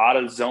was a lot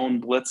of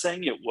zone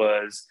blitzing? It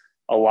was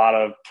a lot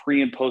of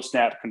pre and post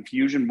snap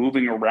confusion,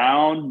 moving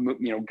around,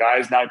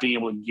 guys not being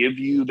able to give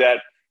you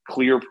that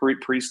clear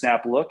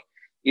pre-snap look.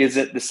 Is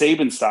it the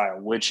Saban style,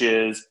 which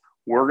is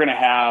we're going to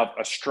have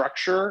a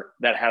structure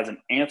that has an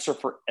answer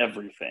for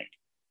everything,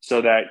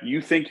 so that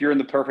you think you're in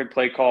the perfect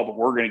play call, but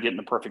we're going to get in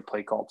the perfect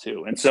play call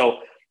too. And so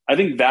I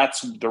think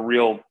that's the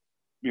real,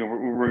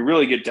 when we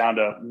really get down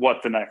to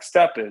what the next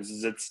step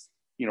is it's,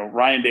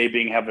 Ryan Day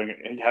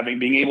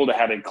being able to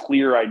have a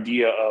clear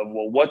idea of,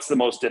 well, what's the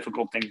most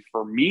difficult thing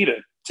for me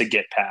to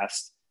get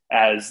past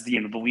as the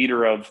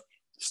leader of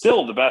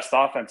still the best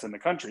offense in the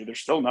country. They're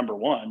still number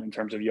 1 in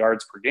terms of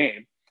yards per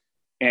game,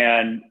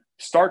 and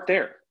start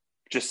there.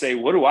 Just say,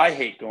 what do I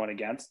hate going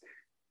against?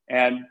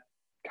 And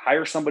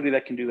hire somebody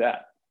that can do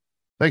that.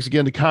 Thanks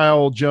again to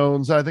Kyle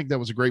Jones. I think that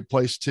was a great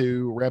place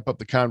to wrap up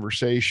the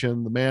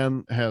conversation. The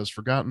man has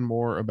forgotten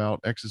more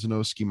about X's and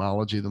O's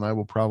schemology than I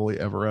will probably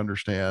ever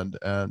understand.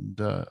 And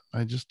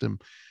I just am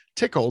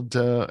tickled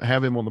to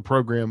have him on the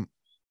program,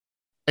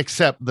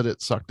 except that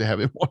it sucked to have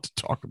him want to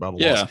talk about a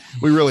loss.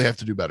 We really have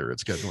to do better at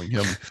scheduling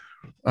him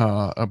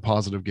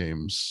positive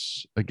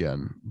games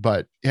again.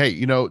 But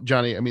hey,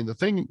 Johnny, I mean, the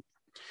thing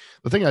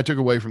I took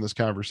away from this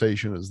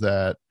conversation is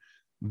that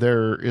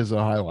there is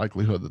a high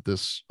likelihood that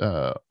this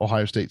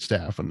Ohio State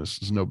staff, and this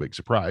is no big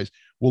surprise,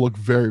 will look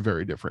very,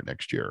 very different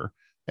next year.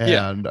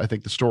 And I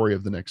think the story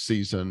of the next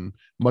season,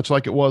 much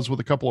like it was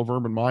with a couple of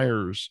Urban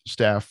Meyer's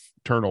staff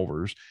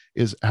turnovers,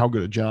 is how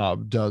good a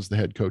job does the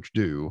head coach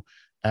do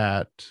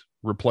at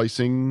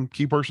replacing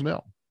key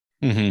personnel.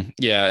 Mm-hmm.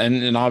 Yeah.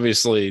 And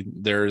obviously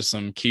there's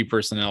some key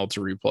personnel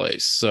to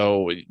replace.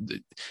 So,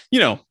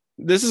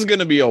 this is going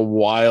to be a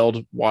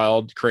wild,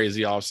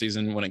 crazy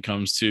offseason when it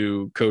comes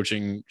to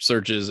coaching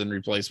searches and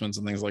replacements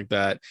and things like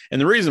that. And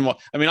the reason why,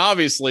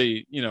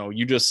 obviously,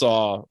 you just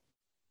saw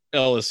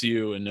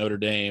LSU and Notre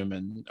Dame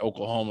and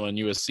Oklahoma and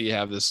USC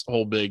have this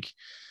whole big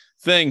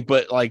thing,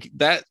 but like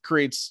that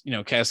creates,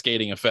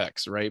 cascading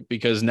effects, right?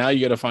 Because now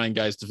you got to find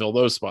guys to fill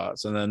those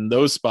spots, and then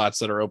those spots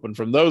that are open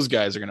from those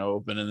guys are going to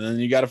open, and then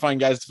you got to find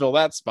guys to fill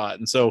that spot.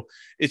 And so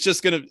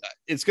it's going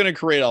to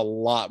create a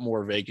lot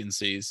more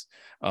vacancies.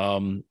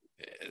 And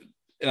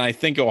I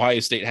think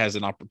Ohio State has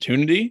an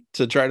opportunity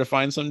to try to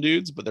find some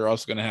dudes, but they're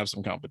also going to have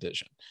some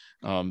competition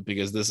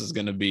because this is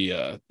going to be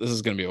a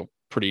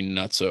pretty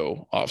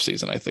nutso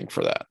offseason, I think,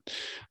 for that.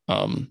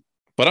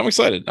 But I'm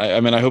excited.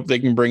 I hope they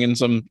can bring in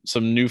some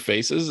new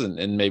faces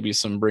and maybe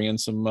bring in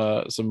some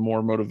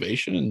more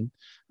motivation. And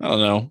I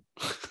don't know.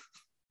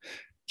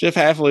 Jeff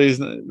Hafley's,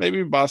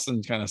 maybe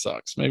Boston kind of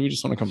sucks. Maybe you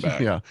just want to come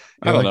back. Yeah,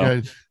 I don't know.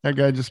 That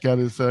guy just got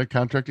his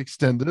contract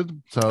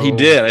extended. So he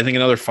did. I think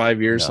another 5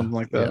 years, something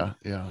like that.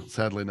 Yeah.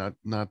 Sadly, not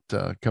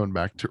coming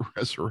back to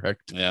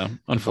resurrect. Yeah,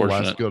 unfortunate.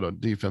 The last good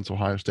defense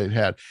Ohio State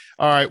had.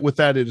 All right, with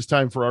that, it is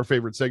time for our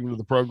favorite segment of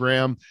the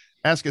program.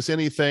 Ask Us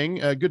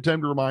Anything. A good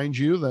time to remind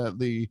you that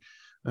the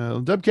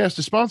Dubcast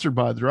is sponsored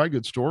by the Dry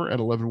Goods Store at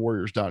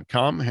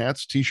 11warriors.com.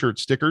 Hats,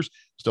 t-shirts, stickers.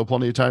 Still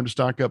plenty of time to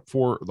stock up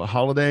for the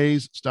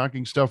holidays,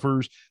 stocking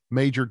stuffers,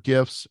 major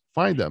gifts.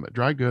 Find them at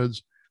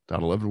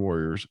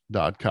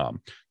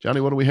drygoods.11warriors.com. Johnny,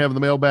 what do we have in the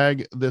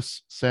mailbag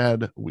this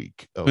sad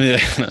week?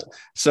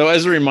 So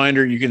as a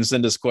reminder, you can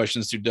send us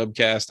questions to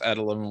dubcast at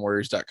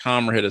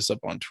 11warriors.com or hit us up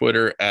on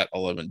Twitter at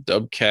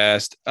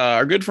 11dubcast.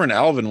 Our good friend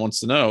Alvin wants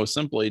to know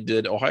simply,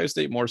 did Ohio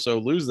State more so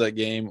lose that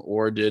game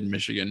or did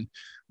Michigan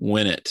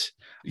win it?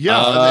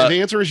 Yeah,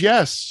 the answer is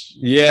yes.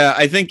 Yeah,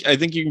 I think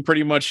you can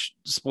pretty much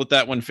split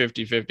that one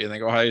 50-50. I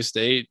think Ohio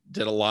State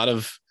did a lot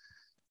of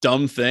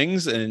dumb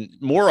things, and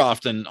more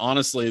often,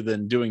 honestly,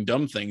 than doing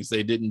dumb things,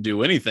 they didn't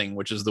do anything,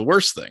 which is the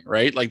worst thing,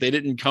 right? Like they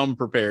didn't come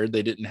prepared.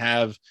 They didn't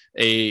have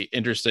a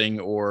interesting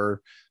or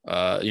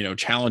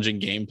challenging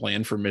game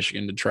plan for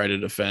Michigan to try to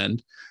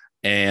defend.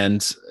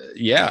 And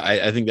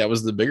I think that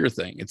was the bigger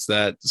thing. It's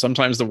that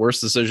sometimes the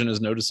worst decision is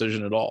no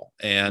decision at all.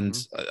 And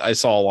I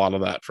saw a lot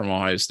of that from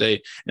Ohio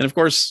State. And of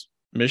course,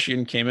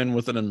 Michigan came in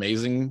with an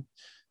amazing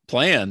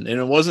plan. And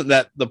it wasn't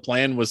that the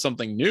plan was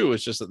something new.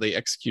 It's just that they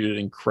executed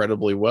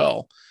incredibly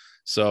well.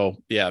 So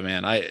yeah,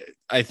 man, I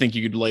think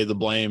you could lay the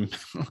blame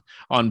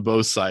on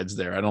both sides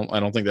there. I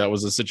don't think that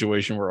was a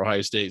situation where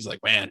Ohio State is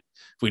like, man,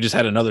 if we just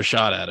had another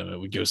shot at him, it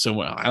would go so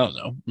well. I don't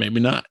know, maybe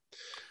not.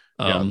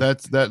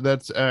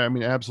 That's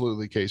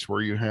absolutely the case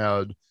where you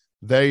had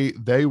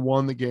they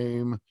won the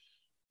game,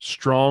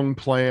 strong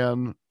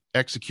plan,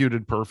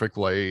 executed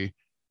perfectly.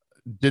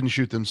 didn't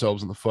shoot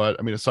themselves in the foot.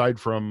 I mean, aside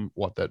from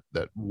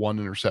that one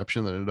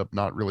interception that ended up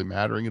not really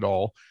mattering at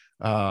all,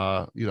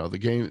 the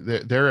game,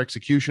 their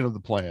execution of the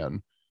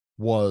plan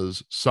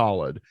was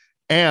solid.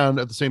 And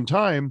at the same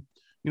time,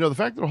 the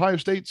fact that Ohio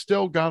State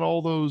still got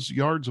all those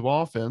yards of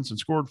offense and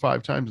scored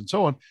 5 times and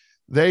so on,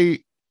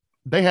 they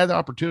had the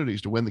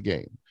opportunities to win the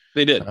game.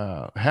 They did.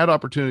 Had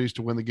opportunities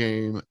to win the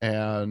game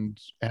and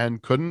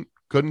couldn't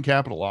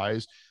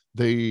capitalize.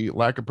 The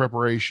lack of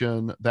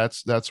preparation,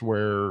 that's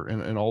where,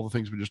 and all the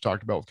things we just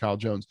talked about with Kyle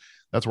Jones,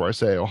 that's where I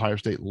say Ohio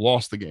State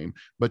lost the game.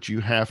 But you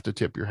have to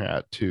tip your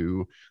hat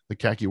to the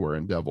khaki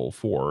wearing devil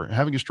for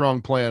having a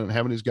strong plan and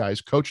having his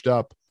guys coached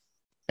up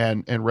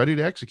and ready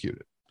to execute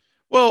it.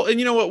 Well, and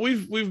you know what,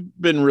 we've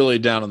been really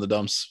down in the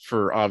dumps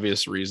for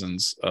obvious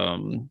reasons.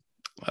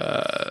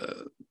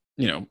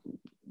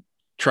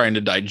 Trying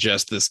to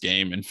digest this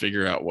game and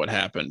figure out what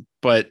happened.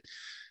 But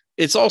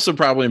it's also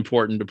probably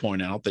important to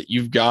point out that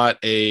you've got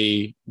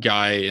a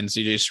guy in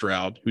CJ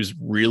Stroud who's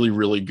really,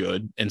 really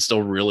good and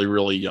still really,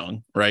 really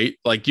young, right?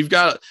 Like you've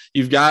got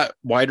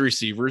wide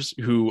receivers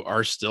who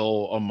are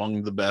still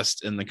among the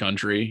best in the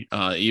country,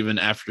 even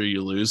after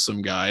you lose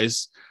some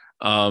guys.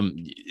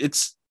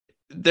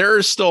 There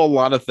are still a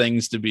lot of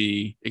things to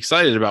be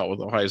excited about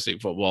with Ohio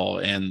State football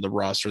and the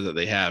roster that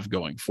they have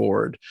going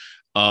forward.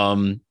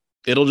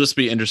 It'll just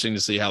be interesting to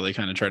see how they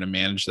kind of try to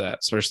manage that,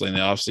 especially in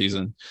the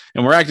offseason.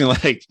 And we're acting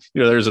like,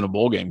 there isn't a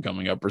bowl game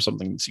coming up or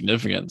something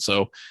significant.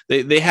 So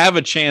they have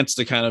a chance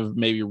to kind of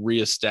maybe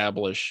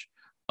reestablish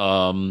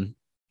who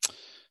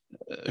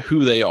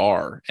they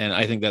are. And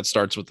I think that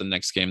starts with the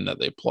next game that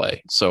they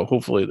play. So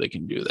hopefully they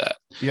can do that.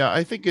 Yeah,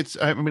 I think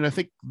I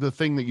think the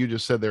thing that you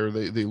just said there,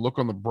 they look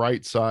on the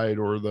bright side,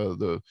 or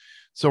the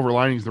silver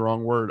lining is the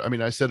wrong word. I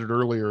mean, I said it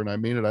earlier and I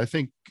mean it. I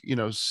think,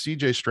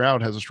 CJ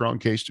Stroud has a strong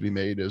case to be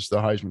made as the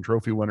Heisman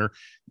Trophy winner.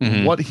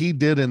 Mm-hmm. What he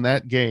did in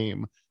that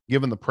game,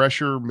 given the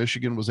pressure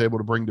Michigan was able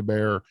to bring to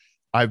bear,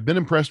 I've been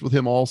impressed with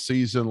him all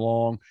season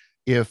long.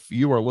 If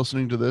you are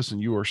listening to this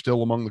and you are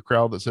still among the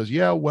crowd that says,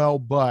 yeah, well,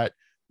 but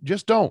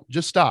just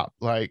stop.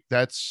 Like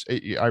I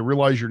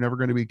realize you're never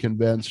going to be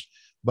convinced,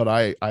 but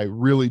I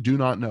really do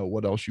not know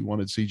what else you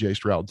wanted CJ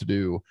Stroud to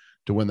do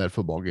to win that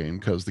football game,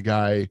 because the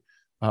guy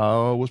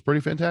was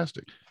pretty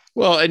fantastic.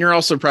 Well, and you're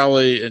also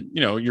probably,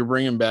 you're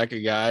bringing back a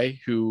guy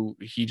who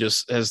he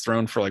just has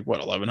thrown for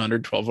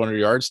 1,100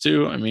 yards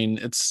to. I mean,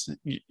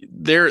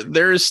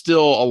 there is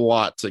still a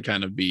lot to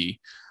kind of be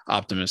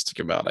optimistic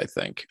about, I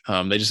think.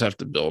 They just have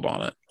to build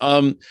on it.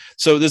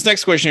 So this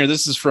next question here,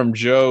 this is from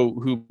Joe,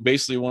 who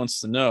basically wants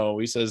to know,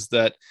 he says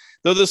that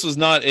though this was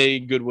not a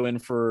good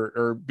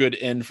good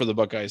end for the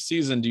Buckeyes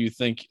season, do you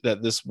think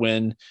that this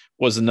win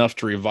was enough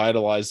to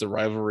revitalize the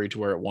rivalry to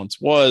where it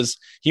once was?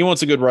 He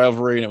wants a good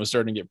rivalry, and it was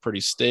starting to get pretty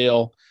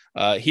stale.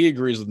 He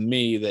agrees with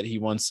me that he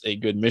wants a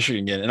good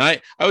Michigan game. And I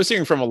was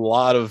hearing from a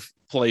lot of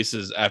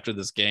places after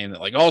this game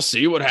that I'll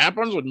see what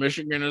happens when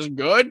Michigan is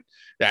good.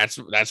 That's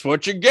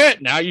what you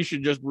get. Now you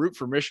should just root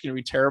for Michigan to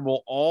be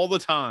terrible all the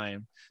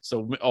time,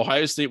 so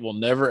Ohio State will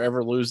never,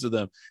 ever lose to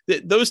them.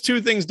 Those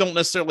two things don't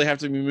necessarily have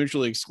to be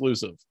mutually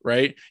exclusive,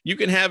 right? You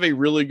can have a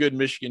really good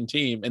Michigan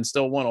team and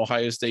still want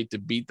Ohio State to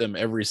beat them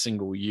every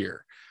single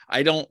year.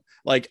 I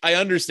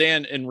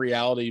understand in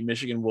reality,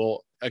 Michigan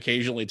will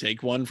occasionally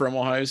take one from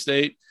Ohio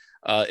State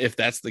if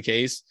that's the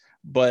case.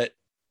 But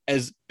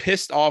as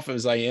pissed off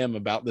as I am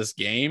about this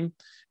game,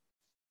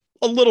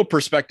 a little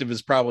perspective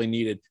is probably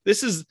needed.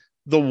 This is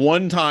the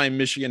one time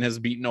Michigan has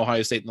beaten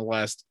Ohio State in the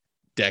last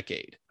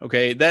decade.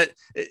 Okay. That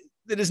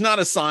is not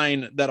a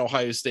sign that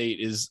Ohio State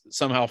is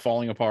somehow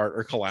falling apart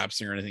or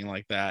collapsing or anything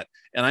like that.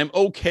 And I'm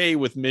okay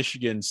with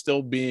Michigan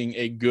still being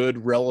a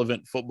good,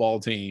 relevant football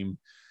team,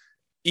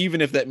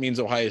 even if that means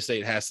Ohio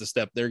State has to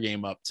step their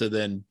game up to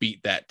then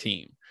beat that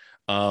team.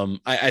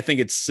 I think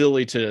it's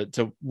silly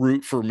to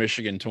root for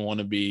Michigan to want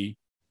to be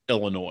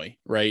Illinois,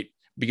 right?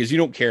 Because you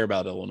don't care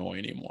about Illinois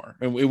anymore.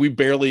 And we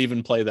barely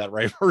even play that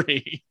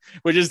rivalry,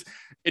 which is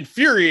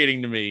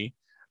infuriating to me.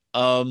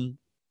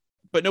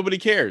 But nobody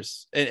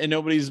cares. And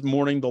nobody's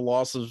mourning the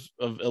loss of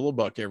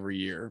Illinois every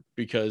year,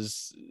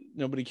 because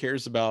nobody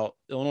cares about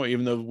Illinois,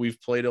 even though we've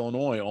played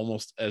Illinois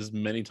almost as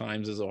many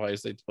times as Ohio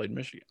State's played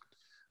Michigan.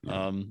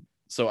 Yeah.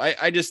 So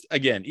I just,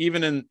 again,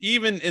 even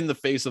in the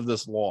face of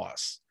this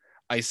loss,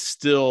 I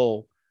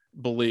still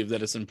believe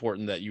that it's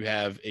important that you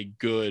have a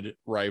good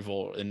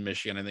rival in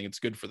Michigan. I think it's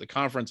good for the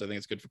conference. I think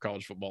it's good for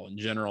college football in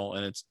general.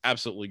 And it's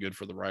absolutely good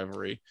for the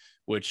rivalry,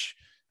 which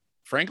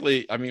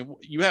frankly, I mean,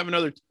 you have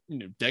another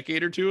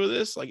decade or two of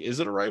this. Is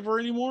it a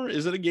rivalry anymore?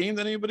 Is it a game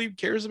that anybody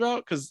cares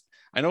about? Because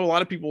I know a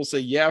lot of people will say,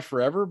 yeah,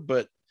 forever.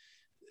 But,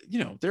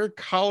 there are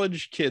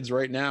college kids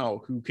right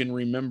now who can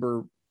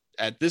remember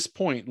at this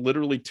point,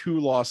 literally 2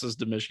 losses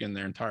to Michigan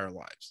their entire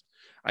lives.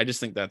 I just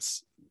think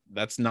that's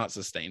not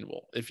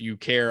sustainable if you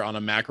care on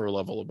a macro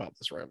level about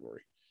this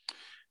rivalry.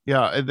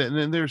 Yeah. And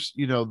then there's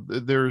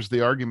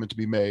the argument to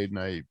be made,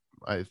 and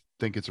I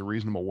think it's a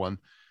reasonable one,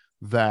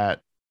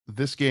 that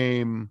this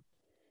game,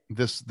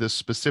 this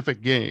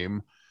specific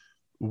game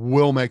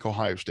will make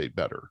Ohio State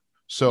better.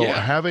 So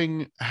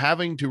having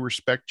to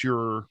respect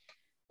your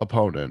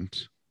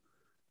opponent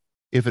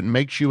if it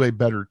makes you a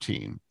better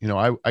team.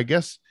 I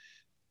guess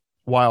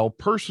while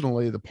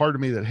personally the part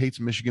of me that hates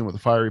Michigan with a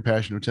fiery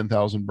passion of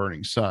 10,000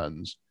 burning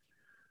suns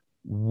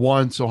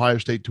wants Ohio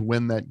State to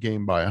win that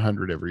game by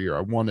 100 every year.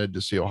 I wanted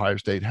to see Ohio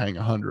State hang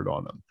 100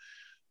 on them.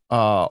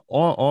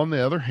 On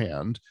the other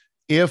hand,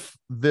 if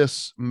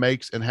this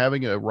makes and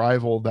having a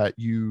rival that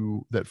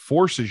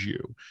forces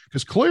you,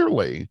 because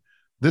clearly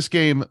this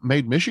game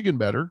made Michigan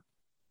better.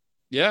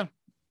 Yeah.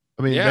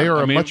 I mean, they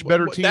are a much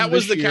better team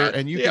this year,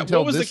 and you can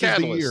tell this is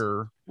the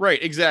year.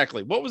 Right,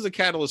 exactly. What was the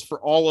catalyst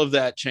for all of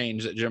that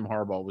change that Jim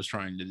Harbaugh was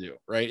trying to do,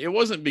 right? It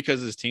wasn't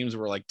because his teams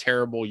were like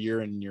terrible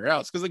year in and year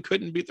out. It's because they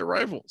couldn't beat their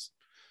rivals.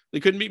 They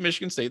couldn't beat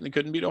Michigan State, and they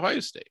couldn't beat Ohio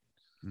State.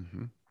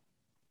 Mm-hmm.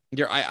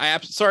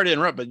 Sorry to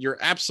interrupt, but you're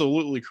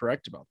absolutely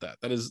correct about that.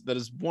 That is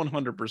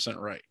 100%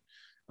 right.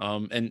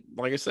 And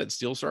like I said,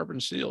 steel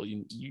sharpens steel.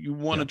 You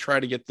want to try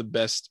to get the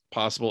best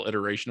possible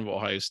iteration of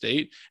Ohio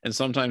State. And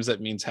sometimes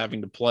that means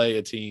having to play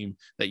a team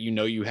that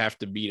you have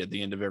to beat at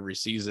the end of every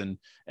season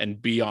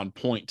and be on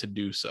point to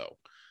do so.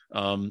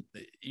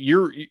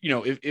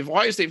 If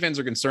Ohio State fans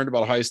are concerned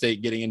about Ohio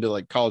State getting into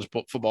like college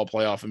football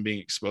playoff and being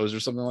exposed or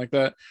something like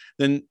that,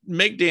 then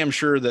make damn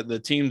sure that the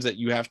teams that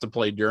you have to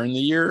play during the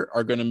year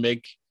are going to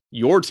make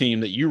your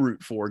team that you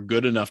root for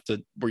good enough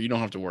to where you don't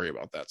have to worry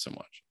about that so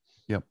much.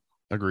 Yep.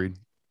 Agreed.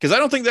 Because I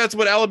don't think that's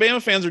what Alabama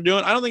fans are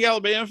doing. I don't think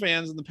Alabama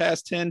fans in the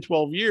past 10,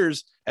 12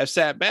 years have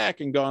sat back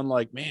and gone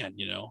like, man,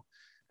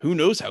 who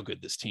knows how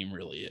good this team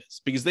really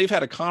is? Because they've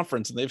had a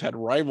conference and they've had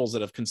rivals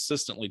that have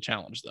consistently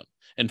challenged them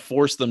and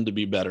forced them to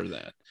be better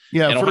than.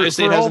 Yeah, and Ohio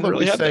State hasn't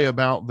really had say that.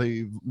 About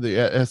the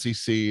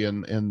SEC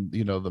and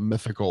the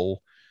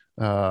mythical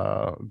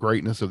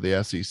greatness of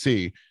the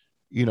SEC,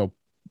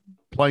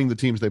 playing the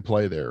teams they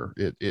play there.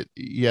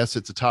 Yes,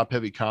 it's a top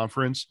heavy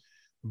conference,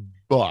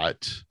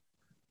 but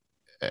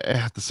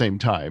at the same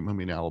time, I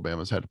mean,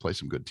 Alabama's had to play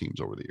some good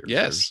teams over the years.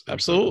 Yes,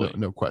 absolutely.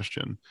 No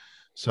question.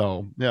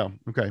 So, yeah.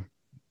 Okay.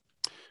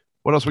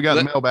 What else we got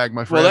in the mailbag,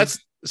 my friend? Well,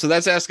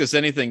 that's Ask Us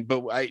Anything,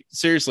 but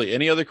seriously,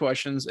 any other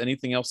questions,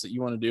 anything else that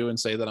you want to do and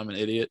say that I'm an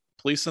idiot,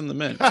 please send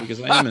them in because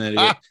I am an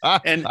idiot.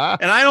 And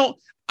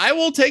I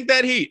will take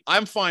that heat.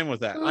 I'm fine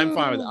with that. I'm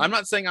fine with it. I'm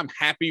not saying I'm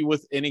happy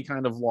with any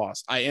kind of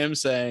loss. I am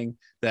saying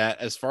that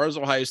as far as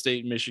Ohio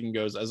State and Michigan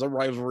goes, as a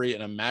rivalry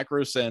in a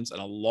macro sense and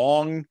a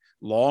long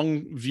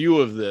view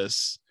of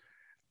this,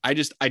 I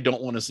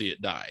don't want to see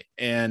it die.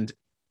 And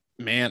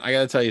man, I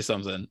got to tell you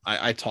something.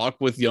 I talk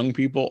with young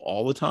people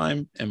all the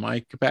time in my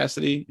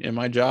capacity, in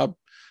my job.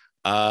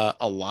 A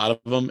lot of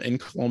them in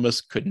Columbus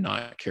could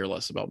not care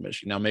less about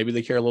Michigan. Now, maybe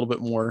they care a little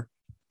bit more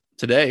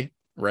today,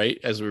 right?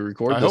 As we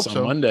record this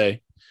on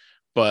Monday.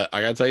 But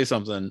I got to tell you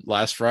something,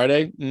 last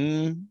Friday,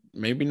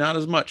 maybe not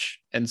as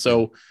much. And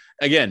so,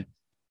 again,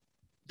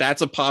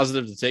 that's a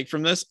positive to take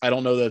from this. I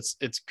don't know that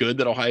it's good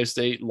that Ohio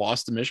State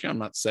lost to Michigan. I'm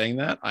not saying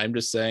that. I'm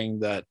just saying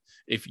that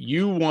if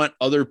you want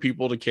other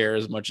people to care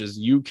as much as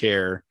you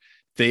care,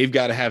 they've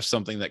got to have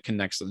something that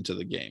connects them to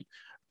the game.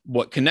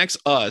 What connects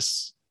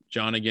us,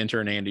 Johnny Ginter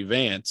and Andy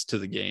Vance, to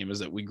the game is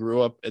that we grew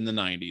up in the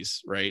 90s,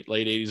 right?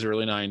 Late 80s,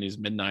 early 90s,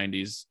 mid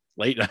 90s,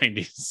 late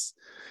 90s.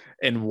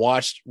 And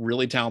watched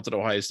really talented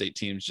Ohio State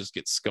teams just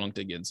get skunked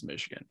against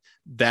Michigan.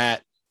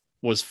 That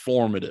was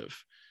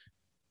formative.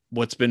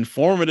 What's been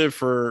formative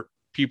for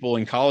people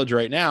in college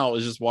right now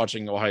is just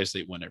watching Ohio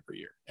State win every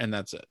year. And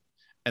that's it.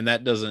 And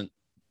that doesn't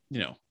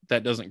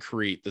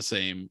create the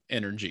same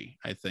energy,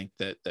 I think,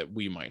 that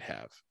we might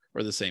have,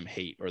 or the same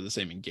hate or the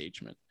same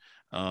engagement.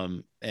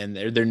 And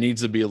there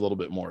needs to be a little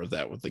bit more of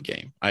that with the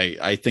game.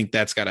 I think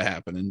that's got to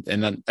happen.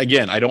 And then,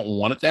 again, I don't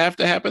want it to have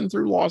to happen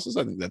through losses.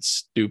 I think that's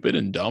stupid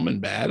and dumb and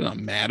bad, and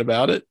I'm mad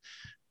about it.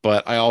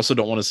 But I also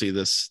don't want to see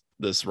this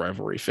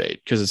rivalry fade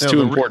because it's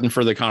too important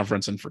for the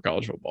conference and for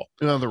college football.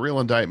 The real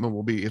indictment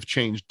will be if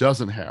change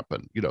doesn't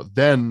happen.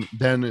 Then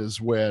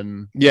is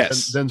when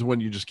then's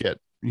when you just get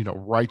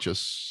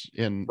righteous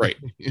in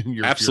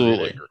your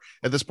absolutely anger.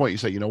 At this point, you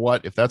say, you know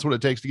what? If that's what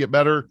it takes to get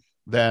better,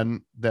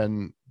 then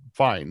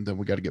fine, then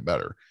we got to get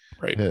better.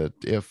 Right.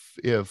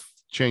 If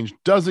change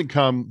doesn't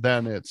come,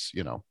 then it's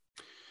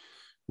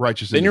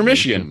righteous. Then you're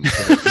Michigan.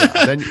 So,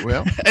 and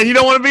you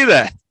don't want to be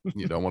that.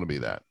 You don't want to be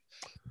that.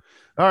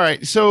 All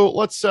right, so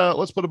let's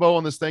put a bow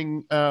on this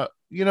thing.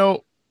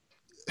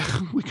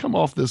 We come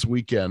off this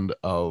weekend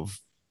of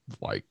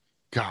like,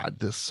 God,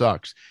 this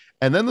sucks.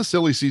 And then the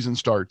silly season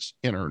starts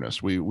in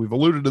earnest. We've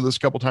alluded to this a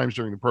couple times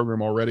during the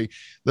program already.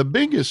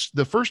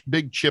 The first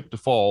big chip to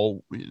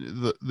fall,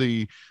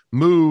 the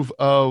move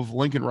of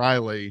Lincoln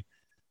Riley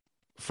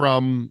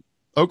from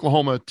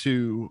Oklahoma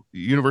to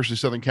University of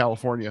Southern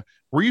California.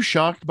 Were you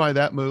shocked by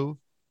that move?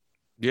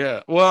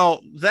 Yeah,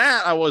 well,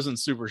 that I wasn't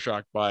super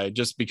shocked by,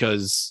 just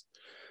because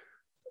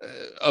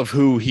of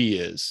who he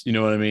is. You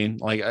know what I mean?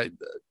 Like,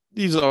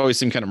 these always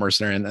seem kind of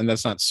mercenary, and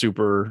that's not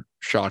super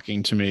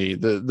shocking to me.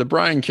 The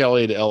Brian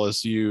Kelly to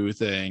LSU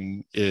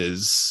thing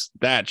is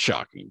that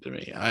shocking to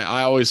me.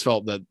 I always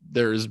felt that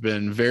there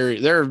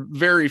are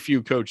very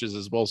few coaches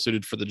as well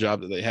suited for the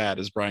job that they had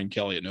as Brian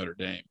Kelly at Notre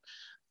Dame.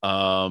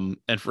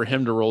 And for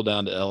him to roll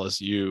down to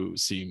LSU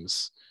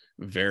seems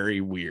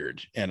very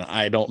weird. And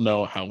I don't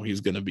know how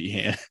he's going to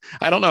be.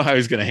 I don't know how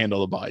he's going to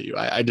handle the Bayou.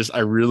 I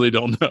really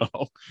don't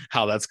know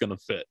how that's going to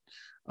fit.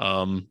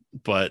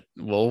 But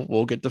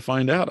we'll get to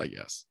find out, I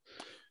guess.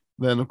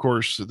 Then, of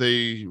course,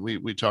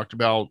 we talked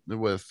about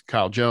with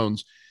Kyle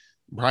Jones,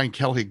 Brian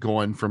Kelly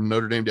going from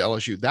Notre Dame to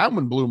LSU. That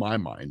one blew my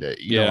mind.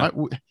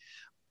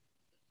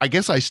 I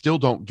guess I still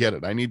don't get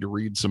it. I need to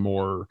read some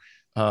more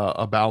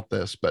about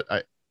this, but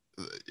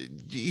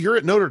you're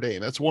at Notre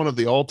Dame. That's one of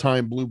the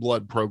all-time blue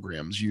blood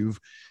programs.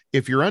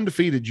 If you're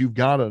undefeated, you've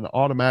got an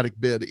automatic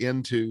bid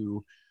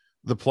into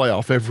the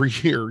playoff every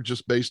year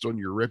just based on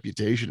your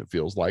reputation, it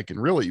feels like.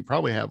 And really, you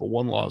probably have a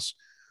one-loss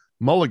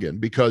mulligan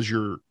because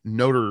you're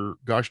Notre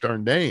gosh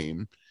darn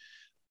Dame.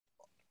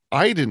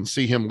 I didn't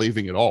see him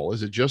leaving at all.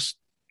 Is it just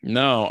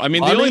no? I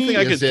mean, the only thing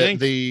I could think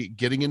the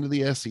getting into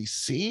the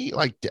SEC,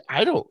 like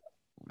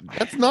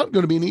that's not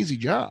going to be an easy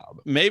job.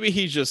 Maybe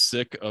he's just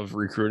sick of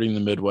recruiting the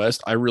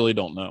Midwest. I really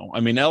don't know. I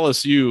mean,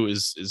 LSU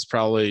is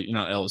probably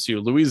not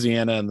LSU.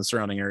 Louisiana and the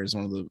surrounding area is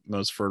one of the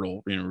most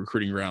fertile,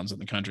 recruiting grounds in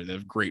the country. They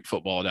have great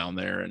football down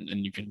there, and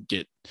you can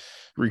get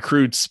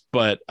recruits.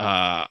 But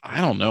I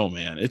don't know,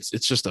 man. It's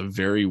just a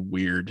very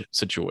weird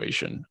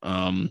situation.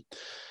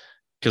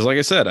 Because like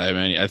I said, I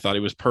mean, I thought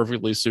he was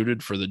perfectly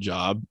suited for the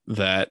job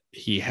that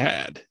he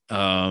had.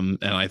 And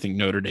I think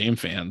Notre Dame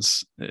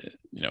fans,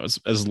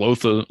 as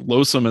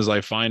loathsome as I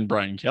find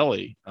Brian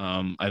Kelly,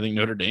 I think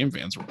Notre Dame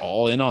fans were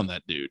all in on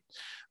that dude.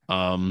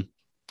 And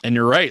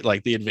you're right.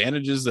 Like the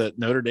advantages that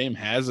Notre Dame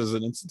has as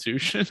an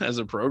institution, as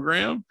a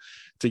program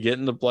to get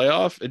in the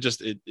playoff,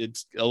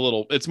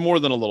 it's more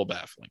than a little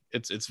baffling.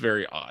 It's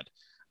very odd.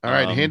 All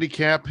right.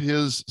 Handicap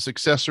his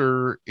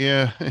successor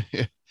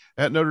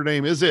at Notre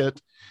Dame. Is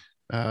it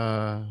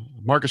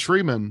Marcus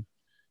Freeman?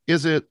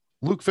 Is it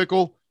Luke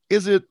Fickell?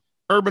 Is it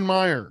Urban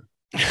Meyer?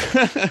 I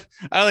don't think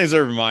it's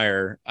Urban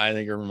Meyer. I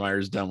think Urban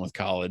Meyer's done with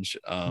college.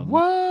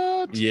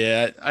 What?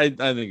 Yeah, I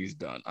think he's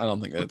done. I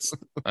don't think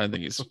I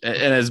think he's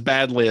and as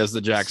badly as the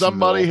Jacksonville.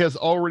 Somebody has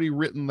already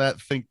written that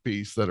think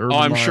piece that Urban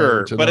I'm Meyer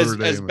sure, but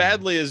Notre as Dame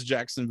badly as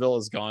Jacksonville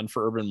has gone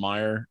for Urban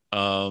Meyer,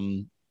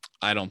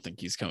 I don't think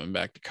he's coming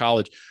back to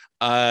college.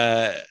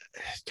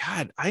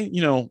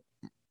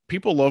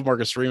 People love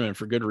Marcus Freeman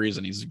for good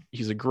reason.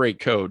 He's a great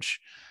coach.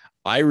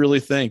 I really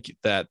think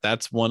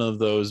that's one of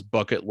those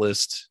bucket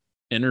list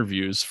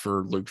interviews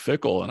for Luke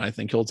Fickell, and I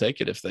think he'll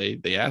take it if they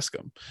ask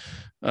him.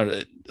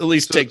 At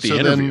least take the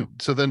interview.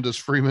 Then does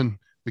Freeman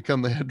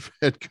become the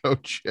head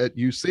coach at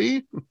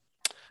UC?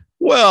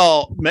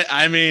 Well,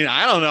 I mean,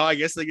 I don't know. I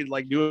guess they could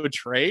do a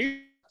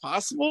trade.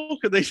 Possible?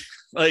 Could they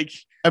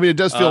I mean, it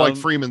does feel like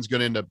Freeman's going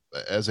to end up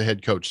as a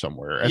head coach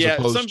somewhere, as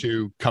opposed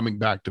to coming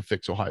back to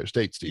fix Ohio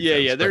State's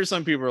defense. Yeah. There's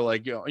some people are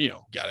like,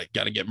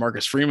 gotta get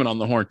Marcus Freeman on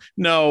the horn.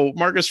 No,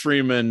 Marcus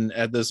Freeman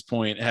at this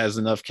point has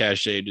enough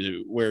cachet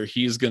to where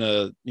he's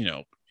gonna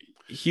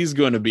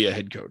be a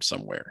head coach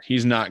somewhere.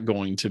 He's not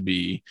going to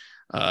be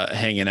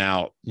hanging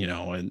out,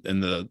 in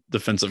the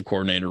defensive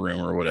coordinator room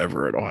or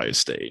whatever at Ohio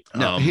State.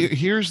 Now,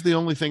 here's the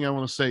only thing I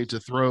want to say to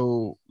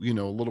throw, a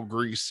little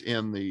grease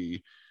in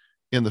the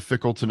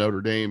Fickell to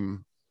Notre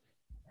Dame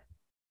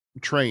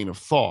train of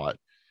thought.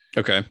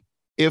 Okay.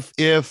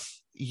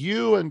 If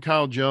you and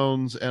Kyle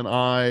Jones and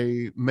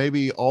I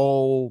maybe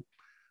all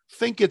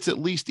think it's at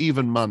least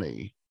even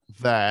money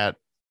that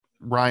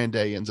Ryan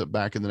Day ends up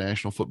back in the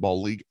National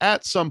Football League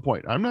at some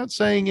point. I'm not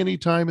saying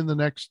anytime in the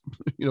next,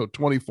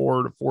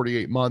 24 to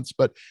 48 months,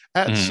 but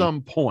at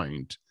some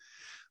point,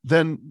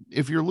 then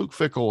if you're Luke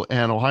Fickell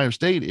and Ohio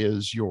State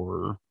is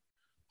your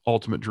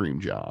ultimate dream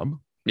job,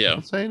 yeah, I'm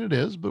not saying it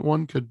is, but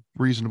one could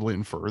reasonably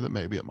infer that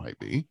maybe it might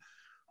be.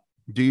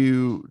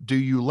 Do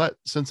you let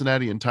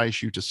Cincinnati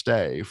entice you to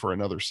stay for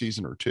another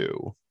season or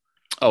two?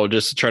 Oh,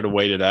 just to try to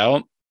wait it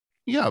out?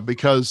 Yeah,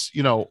 because,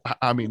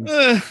 I mean,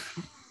 let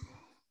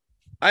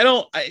me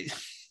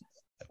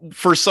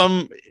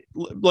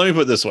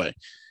put it this way.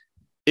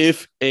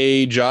 If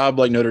a job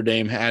like Notre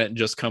Dame hadn't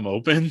just come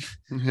open,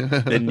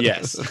 then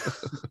yes.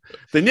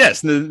 Then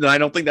I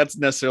don't think that's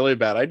necessarily a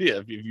bad idea.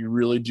 If you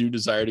really do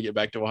desire to get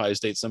back to Ohio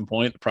State at some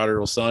point, the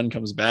prodigal son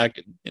comes back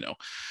and,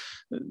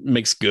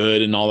 makes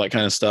good and all that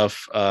kind of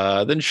stuff,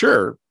 then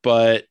sure.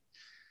 But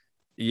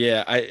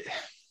yeah,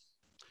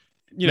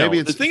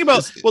 the thing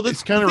about Luke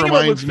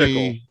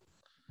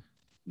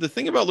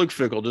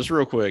Fickell, just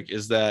real quick,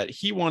 is that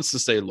he wants to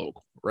stay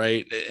local,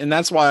 right? And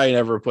that's why I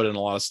never put in a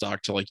lot of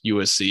stock to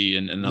USC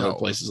and other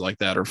places like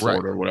that, or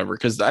Florida or whatever,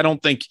 because I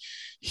don't think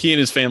he and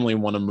his family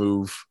want to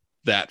move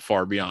that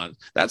far beyond.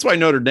 That's why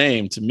Notre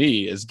Dame, to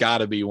me, has got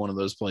to be one of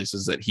those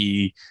places that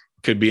he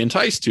could be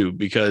enticed to,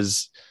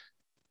 because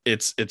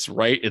it's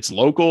right, it's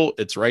local,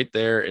 it's right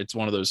there. It's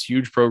one of those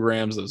huge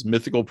programs, those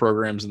mythical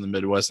programs in the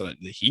Midwest that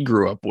he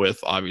grew up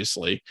with,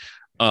 obviously.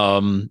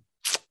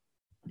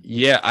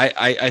 Yeah,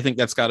 I think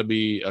that's got to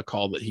be a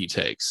call that he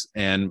takes,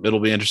 and it'll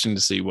be interesting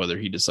to see whether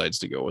he decides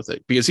to go with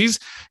it, because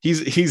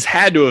he's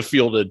had to have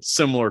fielded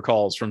similar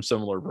calls from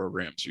similar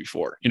programs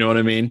before. You know what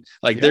I mean?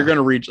 Like they're going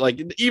to reach,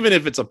 like even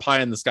if it's a pie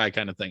in the sky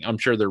kind of thing, I'm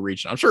sure they're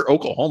reaching. I'm sure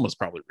Oklahoma's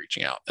probably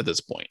reaching out at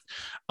this point.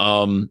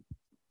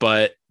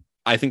 But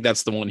I think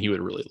that's the one he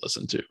would really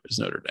listen to, is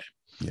Notre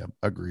Dame. Yeah,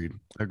 agreed.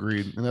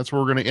 And that's where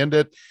we're going to end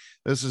it.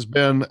 This has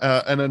been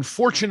an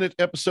unfortunate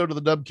episode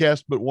of the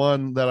Dubcast, but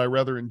one that I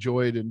rather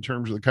enjoyed in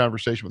terms of the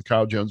conversation with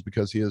Kyle Jones,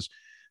 because he is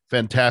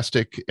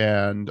fantastic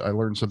and I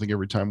learn something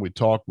every time we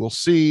talk. We'll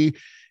see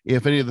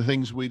if any of the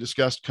things we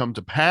discussed come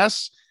to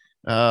pass.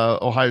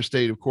 Ohio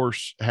State, of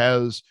course,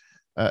 has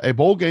a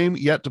bowl game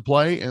yet to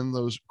play, and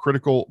those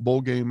critical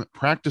bowl game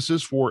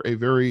practices for a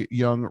very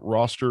young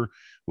roster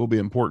will be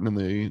important in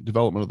the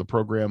development of the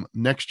program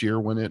next year,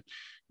 when it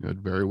could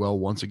very well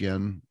once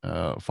again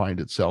find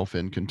itself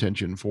in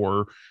contention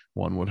for,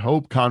 one would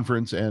hope,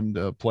 conference and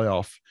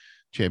playoff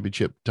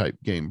championship type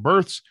game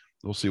berths.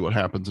 We'll see what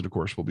happens. And of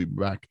course, we'll be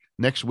back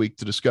next week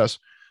to discuss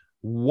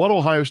what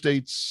Ohio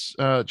State's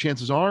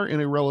chances are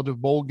in a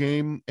relative bowl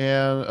game,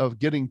 and of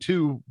getting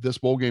to this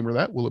bowl game or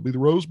that. Will it be the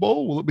Rose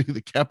Bowl? Will it be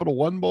the Capital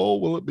One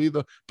Bowl? Will it be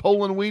the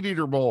Poland Weed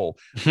Eater Bowl?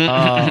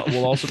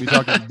 We'll also be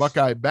talking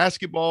Buckeye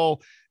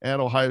basketball and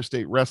Ohio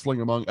State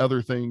wrestling, among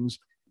other things,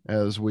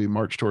 as we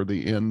march toward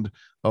the end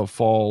of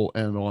fall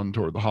and on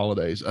toward the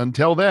holidays.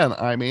 Until then,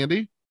 I'm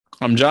Andy.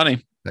 I'm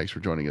Johnny. Thanks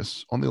for joining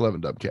us on the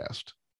 11 Dubcast.